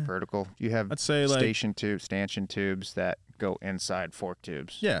 They're not vertical. You have I'd say stanchion tubes that go inside fork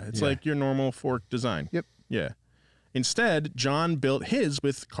tubes. Yeah, it's like your normal fork design. Yep. Yeah. Instead, John built his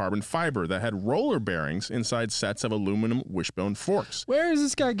with carbon fiber that had roller bearings inside sets of aluminum wishbone forks. Where is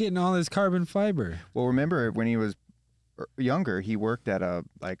this guy getting all this carbon fiber? Well, remember when he was younger, he worked at a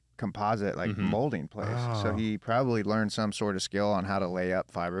composite molding place. So he probably learned some sort of skill on how to lay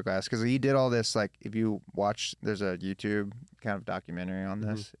up fiberglass, because he did all this. If you watch, there's a YouTube kind of documentary on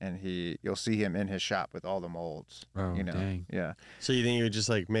this, and you'll see him in his shop with all the molds. Oh, dang. Yeah. So you think he would just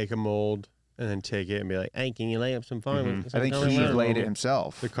make a mold and then take it and be like, hey, can you lay up some fiber? I think he laid it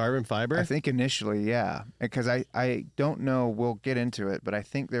himself. The carbon fiber? I think initially, yeah. Because I don't know, we'll get into it, but I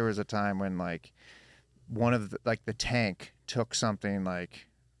think there was a time when one of the tank took something I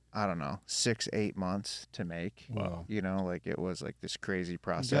don't know, 6-8 months to make. Wow. It was this crazy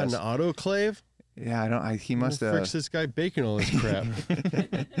process. You got an autoclave? Yeah, he must have. Frick's this guy baking all this crap?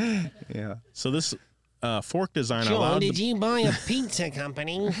 Yeah. So this fork design Joe, did you buy a pizza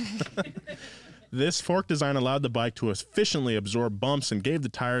company? This fork design allowed the bike to efficiently absorb bumps and gave the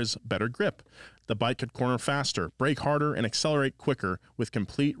tires better grip. The bike could corner faster, brake harder, and accelerate quicker with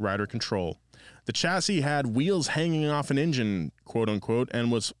complete rider control. The chassis had wheels hanging off an engine, quote unquote,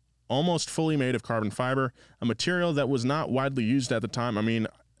 and was almost fully made of carbon fiber, a material that was not widely used at the time. I mean,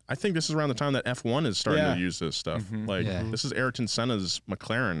 I think this is around the time that F1 is starting to use this stuff. This is Ayrton Senna's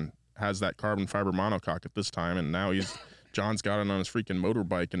McLaren has that carbon fiber monocoque at this time, and now John's got it on his freaking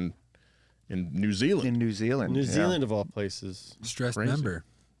motorbike in New Zealand. In New Zealand. New Zealand of all places. Stressed Crazy. member.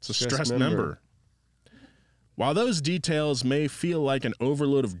 It's a stressed member. While those details may feel like an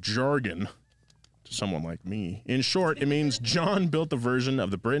overload of jargon to someone like me, in short, it means John built a version of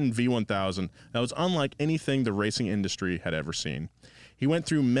the Britten V1000 that was unlike anything the racing industry had ever seen. He went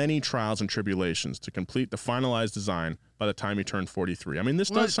through many trials and tribulations to complete the finalized design by the time he turned 43. I mean, this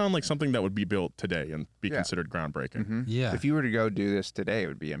does sound like something that would be built today and be considered groundbreaking. Yeah. If you were to go do this today, it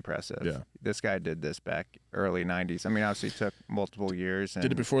would be impressive. Yeah. This guy did this back early 90s. I mean, obviously it took multiple years. And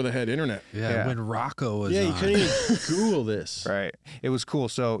Did it before they had internet. Yeah, when Rocco was you on. couldn't even Google this. Right. It was cool.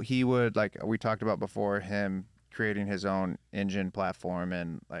 So he would, we talked about before, him creating his own engine platform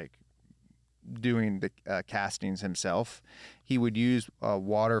and doing the castings himself. He would use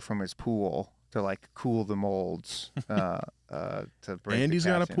water from his pool to cool the molds to break. Andy's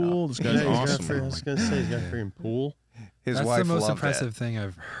got a pool. This guy's awesome. I was gonna say he's got a freaking pool. His That's wife the most loved impressive thing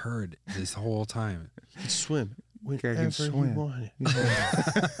I've heard this whole time. He can swim Guy whenever can he swim. wanted.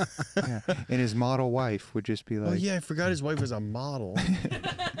 Yeah. And his model wife would just be like, Oh yeah, I forgot his wife was a model.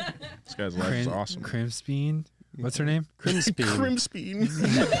 This guy's life is awesome. Crimspeen? What's her name? Crimspeen. Crimspeen.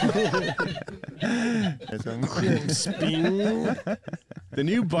 The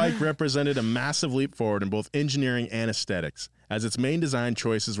new bike represented a massive leap forward in both engineering and aesthetics, as its main design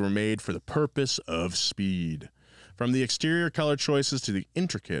choices were made for the purpose of speed. From the exterior color choices to the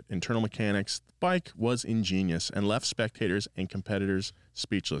intricate internal mechanics, the bike was ingenious and left spectators and competitors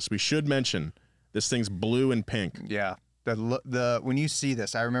speechless. We should mention this thing's blue and pink. Yeah. When you see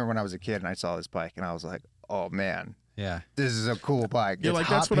this, I remember when I was a kid and I saw this bike and I was like, oh man, Yeah. this is a cool bike. Yeah, It's that's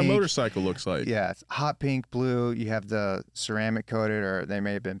hot what a pink. motorcycle looks like. Yeah, it's hot pink, blue. You have the ceramic coated, or they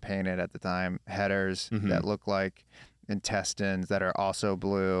may have been painted at the time, headers that look like intestines that are also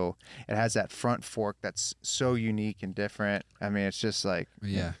blue. It has that front fork that's so unique and different. I mean, it's just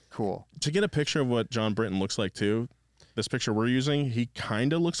Yeah. cool. To get a picture of what John Britten looks like too, this picture we're using, he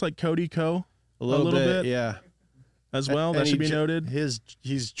kind of looks like Cody Ko a little bit, yeah. As well, that should be noted.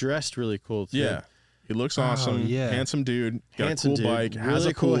 He's dressed really cool too. Yeah. He looks awesome. Yeah. Handsome dude. Got Handsome a cool dude. bike. Really Has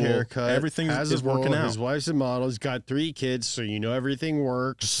a cool pool. haircut. Everything has is working out. His wife's a model. He's got 3 kids, so you know everything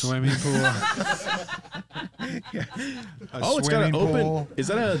works. Swimming pool. It's got an open. Is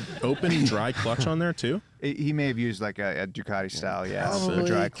that an open dry clutch on there too? He may have used like a Ducati style, Oh a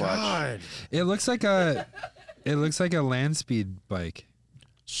dry clutch. God. It looks like a land speed bike.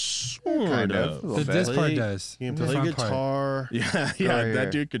 Kind of. This part does. You can The play front part. guitar. Yeah. Right That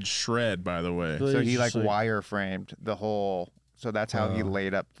here. dude could shred, by the way. So he like Just wireframed the whole. So that's how he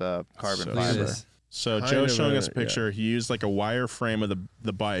laid up the carbon So Look at fiber. this. So Kind Joe's of showing a- us a picture. He used like a wire frame of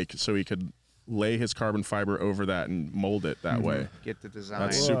the bike so he could lay his carbon fiber over that and mold it that way. Get the design.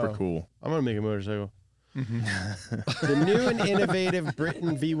 That's super Wow. cool. I'm gonna make a motorcycle. The new and innovative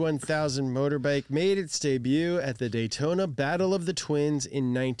Britten V1000 motorbike made its debut at the Daytona Battle of the Twins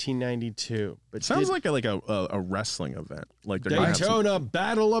in 1992. But Sounds like a wrestling event. Like they're gonna have some- Daytona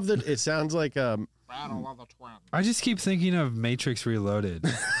Battle of the. It sounds like I just keep thinking of Matrix Reloaded.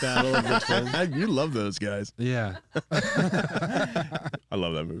 Battle of the Twins. You love those guys. Yeah. I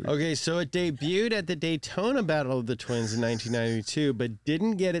love that movie. Okay, so it debuted at the Daytona Battle of the Twins in 1992, but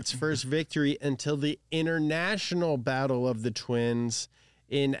didn't get its first victory until the International Battle of the Twins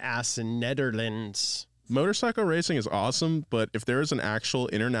in Assen, Netherlands. Motorcycle racing is awesome, but if there is an actual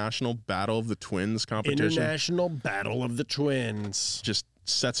international Battle of the Twins competition, International Battle of the Twins. just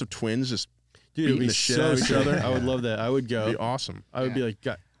sets of twins just Dude, it'd beating be the shit so out of each sick. other. I would love that. I would go. It'd be awesome. I would be like,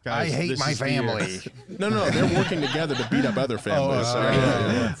 guys, I hate this my is the year." family. No, they're working together to beat up other families.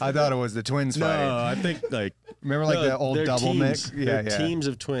 I thought it was the twins No, fight. I think like Remember like No, the old they're double teams. mix? Yeah, They're yeah. teams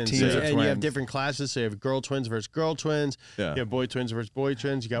of twins. Teams So- of and you have twins. different classes. So you have girl twins versus girl twins. Yeah. You have boy twins versus boy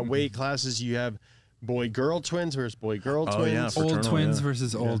twins. You got weight classes. You have boy girl twins versus boy girl twins. yeah, Old Fraternal, twins yeah.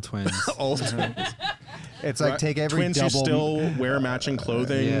 versus old twins. old twins. It's like take every Twins double. who still wear matching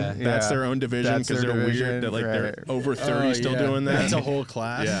clothing. Yeah. That's Yeah. their own division That's because their they're division, weird. That like they're right. over 30 Oh, still yeah. doing that. That's a whole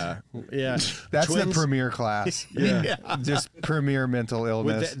class. Yeah. Yeah. That's Twins- the premier class. Yeah. Just premier mental With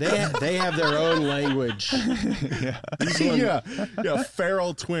illness. they have their own language. yeah,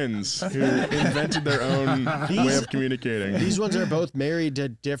 feral twins who invented their own way of communicating. These ones are both married to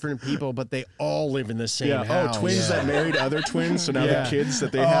different people, but they all live in the same house. Twins that married other twins, so now Yeah. the kids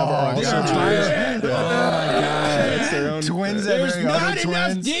that they have are also God. twins. Oh my God. It's their own Twins that marry other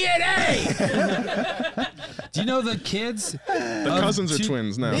twins. DNA. Do you know the kids? The cousins are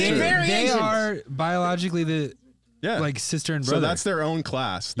twins now. too. They are biologically the Yeah. like sister and So brother. that's their own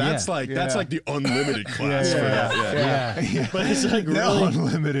class. That's Yeah. that's like the unlimited class for that. Yeah. But it's like They're really.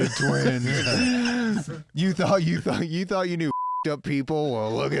 unlimited twins. you thought you knew up people.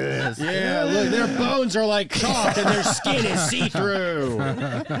 Well, look at this. Yeah, look, their bones are like chalk and their skin is see-through.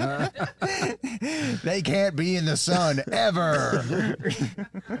 They can't be in the sun ever.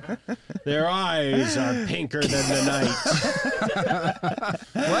 Their eyes are pinker than the night.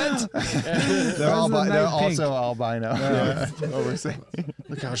 what? They're night pink? also albino. That's what we're saying.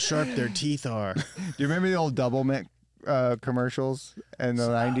 Look how sharp their teeth are. Do you remember the old Double Mint commercials in the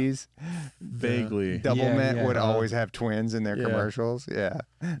 90s? Vaguely. Double Yeah, Mint yeah. would always have twins in their Yeah. commercials. Yeah.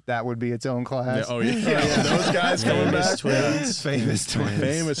 That would be its own class. Those guys coming Famous back. twins. Famous twins.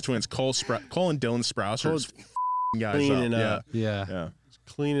 Famous twins. Cole and Dylan Sprouse are just guys Cleaning up. up. Yeah. Yeah.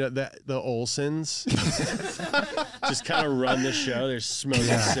 Cleaning up the Olsons. Just kind of run the show. They're smoking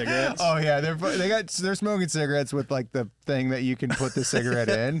cigarettes. Oh yeah, they're smoking cigarettes with like the thing that you can put the cigarette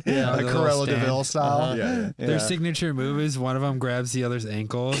in, Yeah, like the little Corella stand. Deville style. Yeah. Their signature move is one of them grabs the other's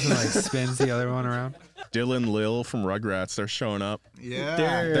ankles and like spins the other one around. Dylan Lil from Rugrats, they're showing up. Yeah,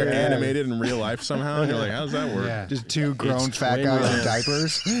 They're animated in real life somehow. And you're like, how does that work? Yeah. just two grown It's fat twin guys in runs.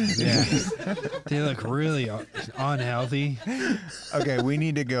 diapers. Yeah. They look really unhealthy. Okay, we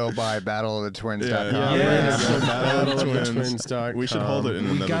need to go by battleofthetwins.com. Yeah. Battle of the Twins. Twins.com. We should hold it in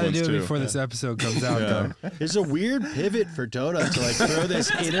the We gotta Netherlands do it too. before this episode comes out, though. There's a weird pivot for Donut to like throw this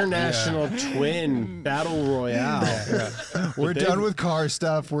international twin battle royale. We're done with car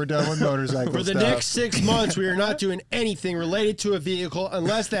stuff. We're done with motorcycle For the stuff. next 6 months, we are not doing anything related to a vehicle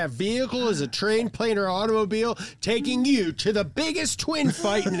unless that vehicle is a train, plane, or automobile taking you to the biggest twin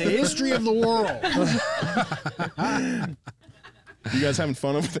fight in the history of the world. You guys having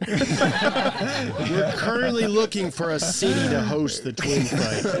fun over there? We're currently looking for a city to host the twin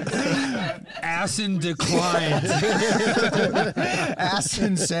fight. Assen declined.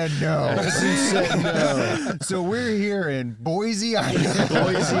 Assen said no. So we're here in Boise, Idaho.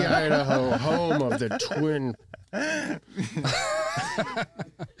 Boise, Idaho, home of the twin.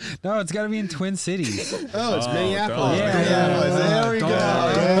 No, it's got to be in Twin Cities. Oh, it's Minneapolis. Yeah. There we go.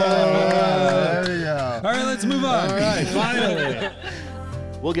 Yeah. There we go. All right, let's move on. All right, finally.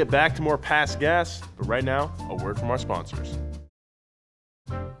 We'll get back to more past gas, but right now, a word from our sponsors.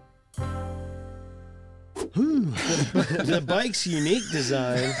 The bike's unique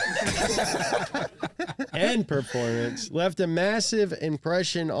design and performance left a massive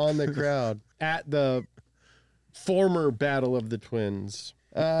impression on the crowd at the former Battle of the Twins.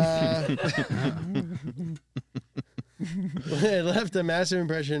 It left a massive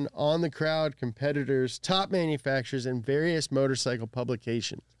impression on the crowd, competitors, top manufacturers, and various motorcycle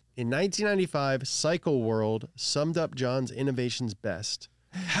publications. In 1995, Cycle World summed up John's innovations best.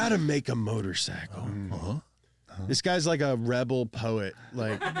 How to make a motorcycle. This guy's like a rebel poet,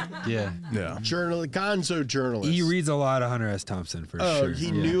 like Yeah. gonzo journalist. He reads a lot of Hunter S. Thompson for sure. Oh,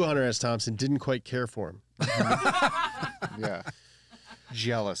 he knew Hunter S. Thompson, didn't quite care for him. Yeah.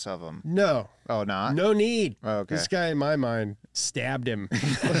 Jealous of him. No. Oh, not? No need. Oh, okay. This guy, in my mind, stabbed him.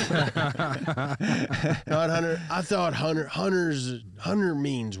 I thought Hunter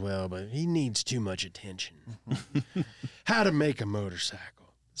means well, but he needs too much attention. How to make a motorcycle.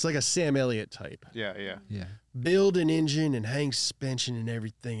 It's like a Sam Elliott type. Yeah. Build an engine and hang suspension and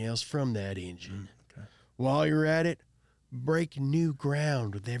everything else from that engine. Okay. While you're at it, break new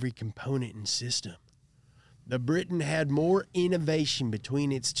ground with every component and system. The Britten had more innovation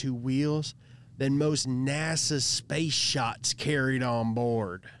between its two wheels than most NASA space shots carried on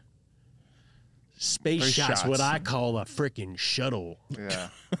board. Space shots, what I call a freaking shuttle. Yeah.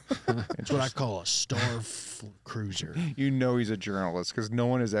 It's what I call a star cruiser. You know he's a journalist because no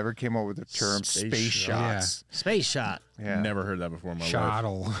one has ever came up with the term space shots. Yeah. Space shot. Yeah. Never heard that before in my life.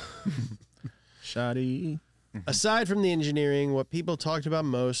 Shottle. Shoddy. Aside from the engineering, what people talked about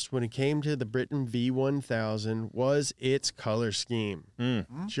most when it came to the Britten V1000 was its color scheme.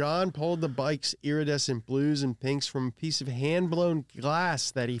 John pulled the bike's iridescent blues and pinks from a piece of hand-blown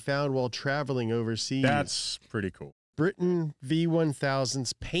glass that he found while traveling overseas. That's pretty cool. Britten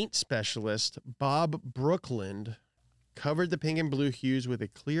V1000's paint specialist, Bob Brookland, covered the pink and blue hues with a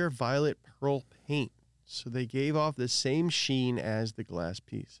clear violet pearl paint, so they gave off the same sheen as the glass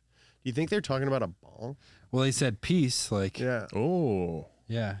piece. Do you think they're talking about a bong? Well, he said peace, like. Yeah. Oh.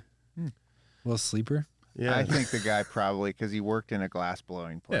 Yeah. Little sleeper. Yeah. I think the guy probably, because he worked in a glass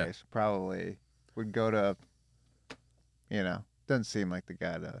blowing place, probably would go to, doesn't seem like the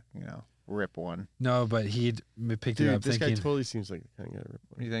guy to, rip one. No, but he'd picked it up this thinking. guy totally seems like the kind of guy to rip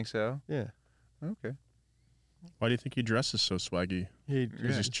one. You think so? Yeah. Okay. Why do you think he dresses so swaggy? He's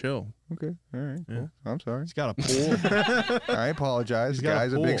just chill. Okay. All right. Yeah. Cool. I'm sorry. He's got a pool. I apologize. The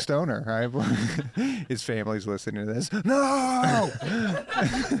guy's a big stoner. His family's listening to this. No!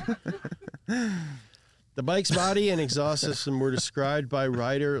 The bike's body and exhaust system were described by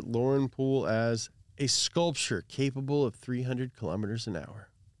writer Lauren Poole as a sculpture capable of 300 kilometers an hour.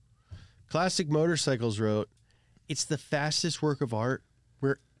 Classic Motorcycles wrote, "It's the fastest work of art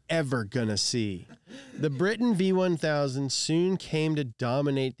we're ever gonna see." The Britten V1000 soon came to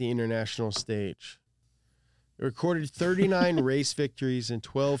dominate the international stage. It recorded 39 race victories and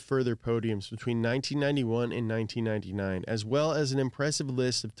 12 further podiums between 1991 and 1999, as well as an impressive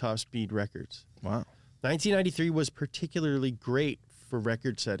list of top speed records. Wow. 1993 was particularly great for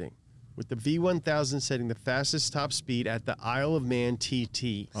record setting, with the V1000 setting the fastest top speed at the Isle of Man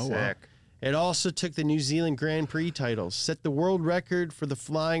TT. Oh, sick. Wow. It also took the New Zealand Grand Prix titles, set the world record for the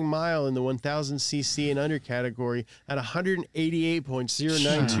flying mile in the 1000cc and under category at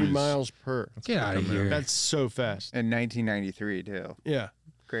 188.092 miles per. Get out of here. That's so fast. In 1993, too. Yeah.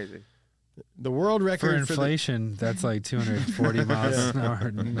 Crazy. The world record for inflation, that's like 240 miles an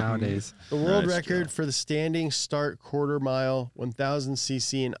hour nowadays. The world record for the standing start quarter mile,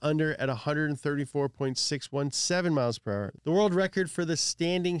 1000cc and under at 134.617 miles per hour. The world record for the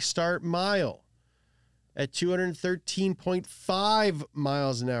standing start mile at 213.5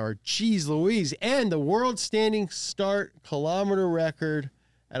 miles an hour. Jeez Louise. And the world standing start kilometer record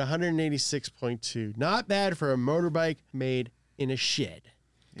at 186.2. Not bad for a motorbike made in a shed.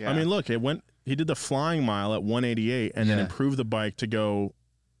 Yeah. I mean, look, he did the flying mile at 188 and then improved the bike to go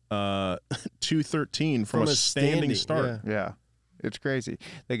 213 from a standing start. Yeah. It's crazy.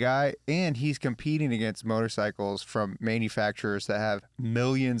 The guy, and he's competing against motorcycles from manufacturers that have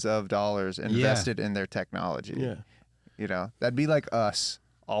millions of dollars invested in their technology. Yeah. That'd be like us,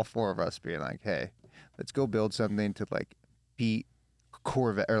 all four of us being like, hey, let's go build something to like beat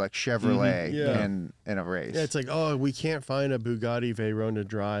Corvette or like Chevrolet in a race. Yeah, it's like, oh, we can't find a Bugatti Veyron to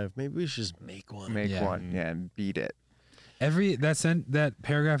drive. Maybe we should just make one. And beat it. That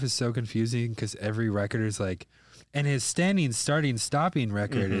paragraph is so confusing because every record is like And his standing, starting, stopping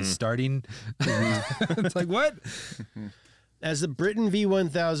record is starting. It's like, what? As the Britten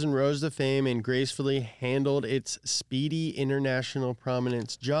V1000 rose to fame and gracefully handled its speedy international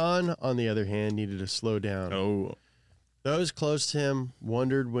prominence, John, on the other hand, needed to slow down. Oh. Those close to him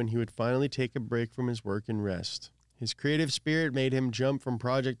wondered when he would finally take a break from his work and rest. His creative spirit made him jump from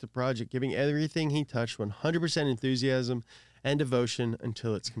project to project, giving everything he touched 100% enthusiasm and devotion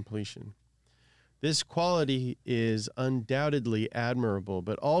until its completion. This quality is undoubtedly admirable,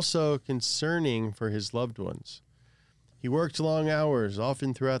 but also concerning for his loved ones. He worked long hours,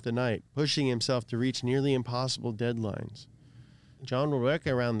 often throughout the night, pushing himself to reach nearly impossible deadlines. John would work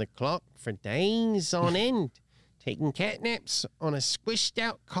around the clock for days on end, taking cat naps on a squished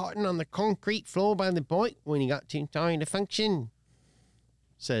out cotton on the concrete floor by the bike when he got too tired to function,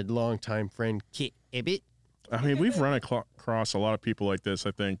 said longtime friend Kit Ebbett. I mean, we've run across a lot of people like this,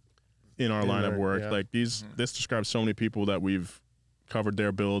 I think, in our line of work. Yeah. Like this describes so many people that we've covered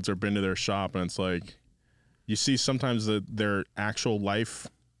their builds or been to their shop, and it's like you see sometimes their actual life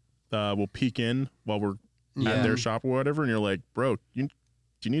will peek in while we're at their shop or whatever, and you're like, bro, do you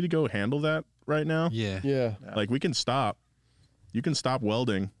need to go handle that right now? Yeah. Like, we can stop. You can stop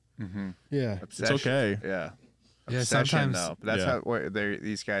welding. Yeah. Obsession. It's okay. Yeah. Yeah, Obsession, sometimes- though. But that's what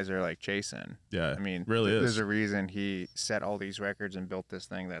these guys are like chasing. Yeah, I mean, really there's is. a reason he set all these records and built this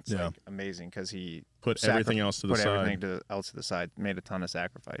thing that's like amazing, because he Put everything else to the side. Put everything else to the side. Made a ton of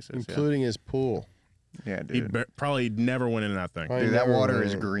sacrifices, Including his pool. Yeah, He dude. probably never went in that thing. Dude, that water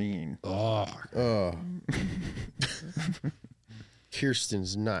is green. Oh.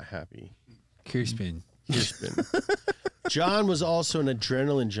 Kirsten's not happy. Kirsten. John was also an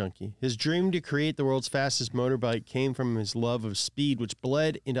adrenaline junkie. His dream to create the world's fastest motorbike came from his love of speed, which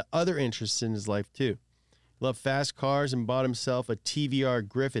bled into other interests in his life, too. He loved fast cars and bought himself a TVR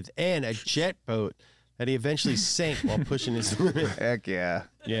Griffith and a jet boat that he eventually sank while pushing his limit. Heck yeah.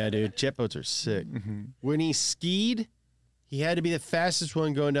 Yeah, dude, jet boats are sick. When he skied, he had to be the fastest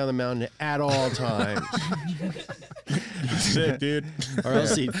one going down the mountain at all times. Sick, dude. Or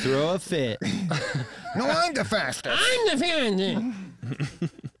else he'd throw a fit. No, I'm the fastest. I'm the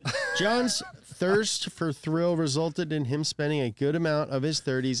fastest. John's thirst for thrill resulted in him spending a good amount of his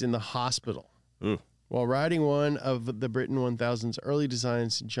 30s in the hospital. Ooh. While riding one of the Britten 1000's early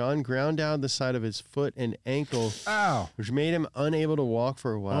designs, John ground down the side of his foot and ankle, which made him unable to walk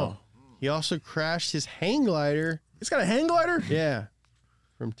for a while. He also crashed his hang glider. He's got a hang glider? Yeah.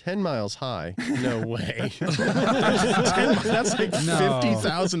 From 10 miles high. No way. That's like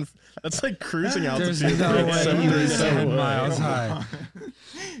 50,000. That's like cruising altitude. There's no way he was 10 miles high.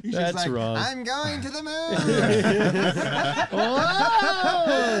 He's That's just like, wrong. I'm going to the moon.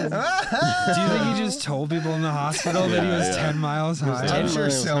 Do you think he just told people in the hospital that he was 10 miles high? I'm sure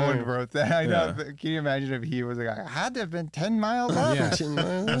miles someone high. wrote that. I know. But can you imagine if he was like, I had to have been 10 miles up? Yeah.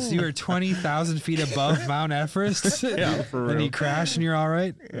 So you were 20,000 feet above Mount Everest? Yeah, for real. And he crashed and you're all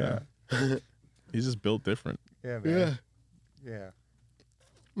right? Yeah. He's just built different. Yeah, man. Yeah.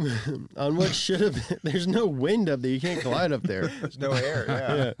 On what should have been, there's no wind up there. You can't glide up there. There's no air.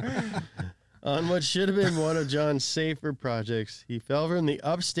 Yeah. On what should have been one of John's safer projects, he fell from the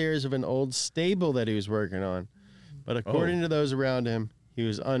upstairs of an old stable that he was working on. But according to those around him, he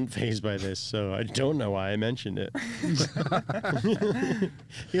was unfazed by this, so I don't know why I mentioned it.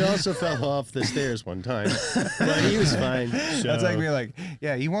 He also fell off the stairs one time, but he was fine. That's like being like,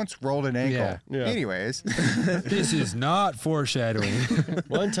 yeah, he once rolled an ankle. Yeah. Anyways. This is not foreshadowing.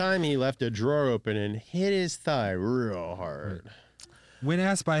 One time he left a drawer open and hit his thigh real hard. When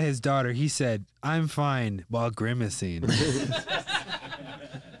asked by his daughter, he said, "I'm fine," while grimacing.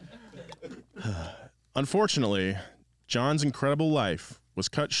 Unfortunately, John's incredible life was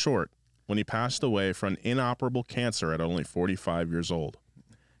cut short when he passed away from an inoperable cancer at only 45 years old.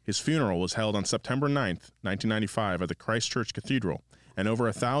 His funeral was held on September 9th, 1995 at the Christchurch Cathedral, and over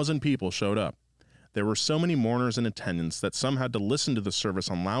 1,000 people showed up. There were so many mourners in attendance that some had to listen to the service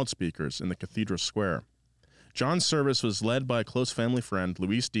on loudspeakers in the cathedral square. John's service was led by a close family friend,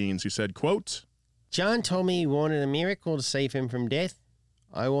 Louise Deans, who said, quote, John told me he wanted a miracle to save him from death.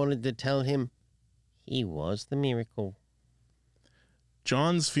 I wanted to tell him he was the miracle.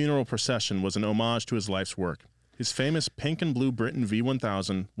 John's funeral procession was an homage to his life's work. His famous pink and blue Britten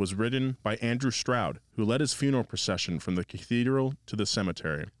V1000 was ridden by Andrew Stroud, who led his funeral procession from the cathedral to the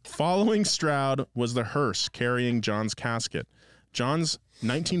cemetery. Following Stroud was the hearse carrying John's casket. John's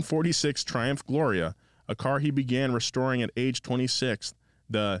 1946 Triumph Gloria, a car he began restoring at age 26,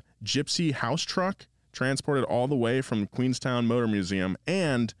 the Gypsy house truck, transported all the way from Queenstown Motor Museum,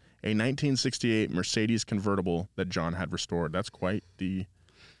 and a 1968 Mercedes convertible that John had restored. That's quite the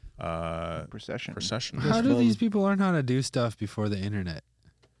Procession. How do these people learn how to do stuff before the internet?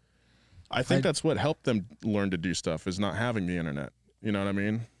 I think that's what helped them learn to do stuff, is not having the internet. You know what I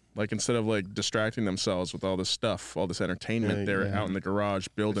mean? Like, instead of like distracting themselves with all this stuff, all this entertainment, they're out in the garage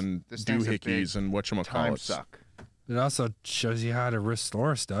building doohickeys and whatchamacallits. Suck. It also shows you how to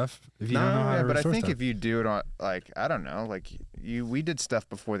restore stuff. If you don't know how to but I restore think stuff. if you do it on, like, I don't know, like we did stuff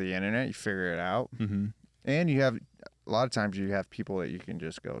before the internet. You figure it out, and you have a lot of times you have people that you can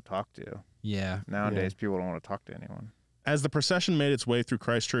just go talk to. Yeah. Nowadays, people don't want to talk to anyone. As the procession made its way through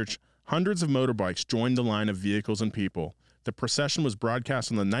Christchurch, hundreds of motorbikes joined the line of vehicles and people. The procession was broadcast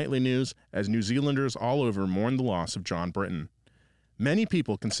on the nightly news as New Zealanders all over mourned the loss of John Britten. Many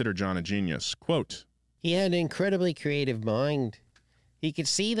people consider John a genius. Quote, "He had an incredibly creative mind. He could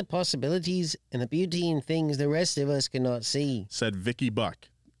see the possibilities and the beauty in things the rest of us could not see," said Vicky Buck,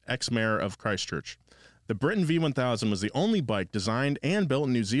 ex-mayor of Christchurch. The Britten V1000 was the only bike designed and built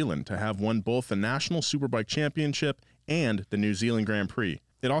in New Zealand to have won both the National Superbike Championship and the New Zealand Grand Prix.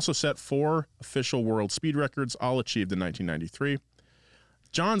 It also set 4 official world speed records, all achieved in 1993.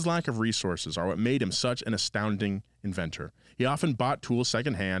 John's lack of resources are what made him such an astounding inventor. He often bought tools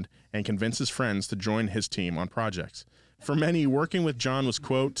secondhand and convinced his friends to join his team on projects. For many, working with John was,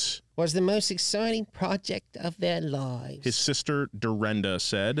 quote, "was the most exciting project of their lives." His sister, Dorinda,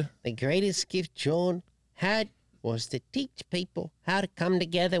 said, "The greatest gift John had was to teach people how to come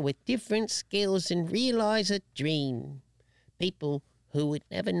together with different skills and realize a dream. People who would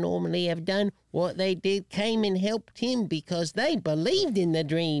never normally have done what they did came and helped him because they believed in the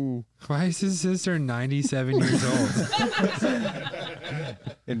dream." Why is his sister 97 years old?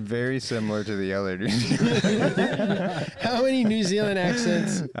 And very similar to the other dude. How many New Zealand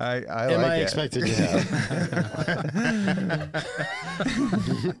accents am I expected to have?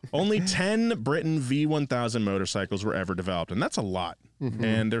 Only 10 Britten V1000 motorcycles were ever developed, and that's a lot.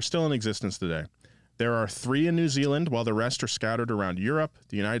 And they're still in existence today. There are 3 in New Zealand, while the rest are scattered around Europe,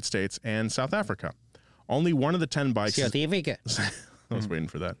 the United States, and South Africa. Only one of the 10 bikes... South Africa. I was waiting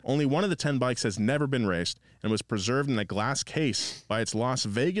for that. Only one of the 10 bikes has never been raced and was preserved in a glass case by its Las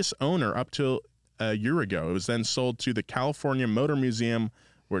Vegas owner up till a year ago. It was then sold to the California Motor Museum,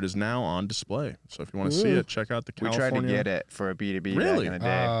 where it is now on display. So if you want to see it, check out the California... We tried to get it for a B2B back in the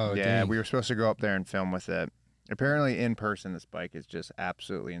day. Oh, yeah, dang. we were supposed to go up there and film with it. Apparently, in person, this bike is just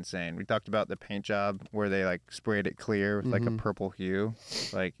absolutely insane. We talked about the paint job where they like sprayed it clear with like a purple hue,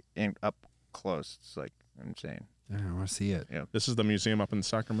 like up close. It's like insane. I want to see it. Yeah. This is the museum up in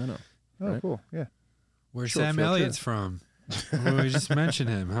Sacramento. Oh, right? cool. Yeah. Where's Short Sam field Elliott's from? Well, we just mentioned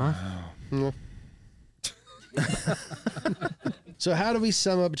him, huh? So how do we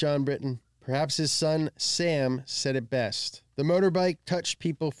sum up John Britten? Perhaps his son, Sam, said it best. The motorbike touched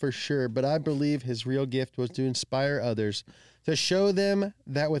people for sure, but I believe his real gift was to inspire others, to show them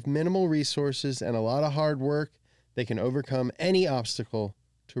that with minimal resources and a lot of hard work, they can overcome any obstacle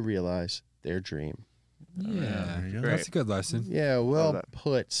to realize their dream. Yeah, go. that's a good lesson. Yeah, well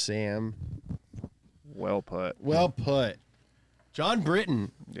put, Sam. Well put. Well put. John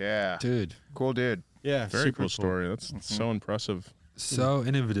Britten. Yeah. Dude. Cool dude. Yeah, Very super cool story. That's so impressive. So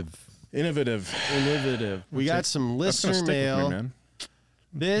innovative. Innovative. We got some listener mail. Man.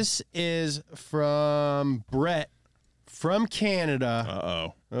 This is from Brett from Canada.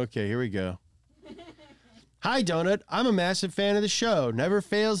 Uh-oh. Okay, here we go. Hi, Donut. I'm a massive fan of the show. Never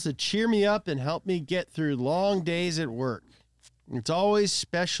fails to cheer me up and help me get through long days at work. It's always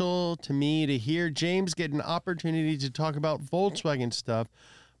special to me to hear James get an opportunity to talk about Volkswagen stuff,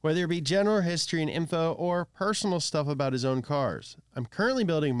 whether it be general history and info or personal stuff about his own cars. I'm currently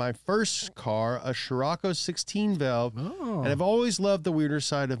building my first car, a Scirocco 16 valve, and I've always loved the weirder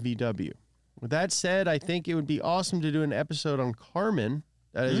side of VW. With that said, I think it would be awesome to do an episode on Carmen.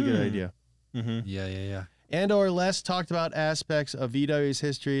 That is a good idea. Yeah. And or less talked about aspects of VW's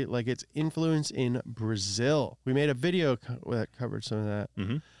history, like its influence in Brazil. We made a video that covered some of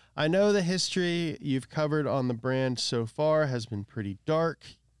that. I know the history you've covered on the brand so far has been pretty dark.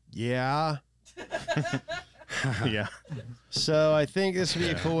 Yeah. Yeah. So I think this would be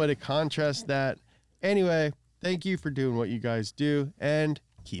a cool way to contrast that. Anyway, thank you for doing what you guys do, and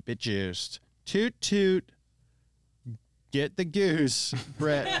keep it juiced. Toot toot. Get the goose.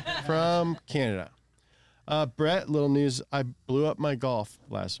 Brett from Canada. Brett, little news. I blew up my golf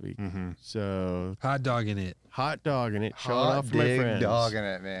last week. So Hot dogging it. Hot dogging it. Showing Hot off to my dig friends. dogging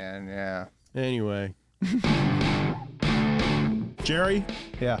it, man. Yeah. Anyway. Jerry,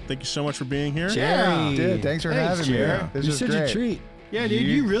 Yeah. thank you so much for being here. Jerry. Dude, thanks for having Jerry. me. This You're was such great. a treat. Yeah, dude,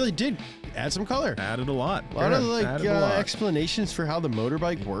 you really did add some color. Added a lot. A lot of Added a lot. explanations for how the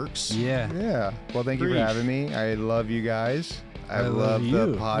motorbike works. Yeah. Yeah. Well, thank you for Preach. having me. I love you guys. I love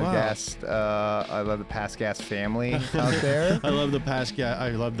the podcast. Wow. I love the Pastcast family out there. I love the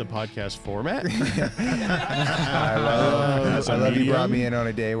podcast format. I love you brought me in on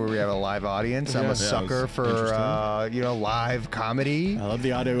a day where we have a live audience. I'm a sucker for live comedy. I love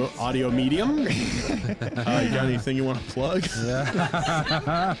the audio medium. You got anything you want to plug?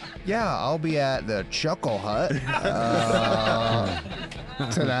 Yeah, I'll be at the Chuckle Hut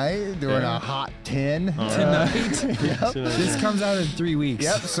tonight doing a hot 10. Tonight? Yep. This comes out in 3 weeks.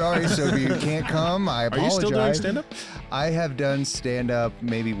 Yep, sorry. So if you can't come, I apologize. Are you still doing stand-up? I have done stand-up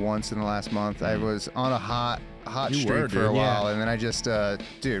maybe once in the last month. I was on a hot streak for a while, and then I just,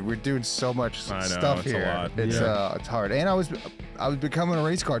 dude, we're doing so much stuff here. A lot. It's hard. And I was becoming a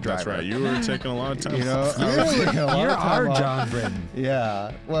race car driver. That's right. You were taking a lot of time. You're our John Britten.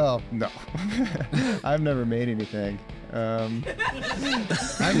 Yeah. Well, no. I've never made anything. I'm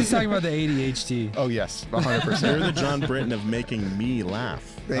just talking about the ADHD. Oh, yes. 100%. You're the John Britten of making me laugh.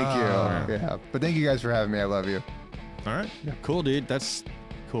 Thank you. Yeah. But thank you guys for having me. I love you. All right. Yeah. Cool, dude. That's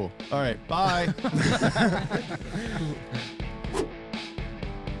cool. All right. Bye.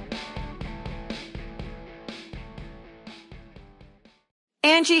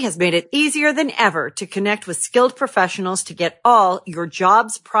 Angie has made it easier than ever to connect with skilled professionals to get all your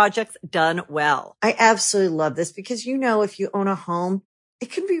jobs projects done well. I absolutely love this because, if you own a home,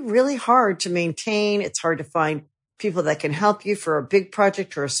 it can be really hard to maintain. It's hard to find people that can help you for a big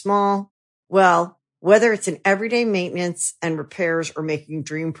project or a small. Well, whether it's in everyday maintenance and repairs or making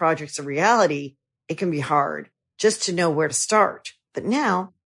dream projects a reality, it can be hard just to know where to start. But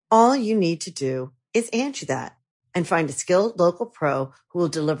now all you need to do is Angie that and find a skilled local pro who will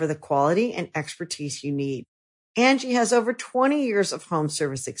deliver the quality and expertise you need. Angie has over 20 years of home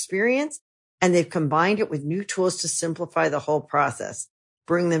service experience, and they've combined it with new tools to simplify the whole process.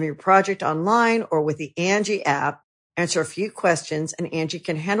 Bring them your project online or with the Angie app, answer a few questions, and Angie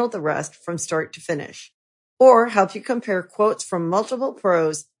can handle the rest from start to finish. Or help you compare quotes from multiple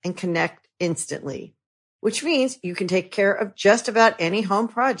pros and connect instantly, which means you can take care of just about any home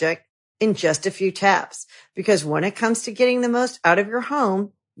project in just a few taps. Because when it comes to getting the most out of your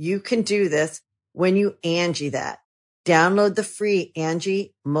home, you can do this when you Angie that. Download the free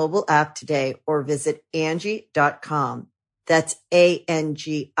Angie mobile app today or visit Angie.com. That's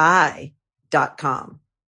ANGI.com.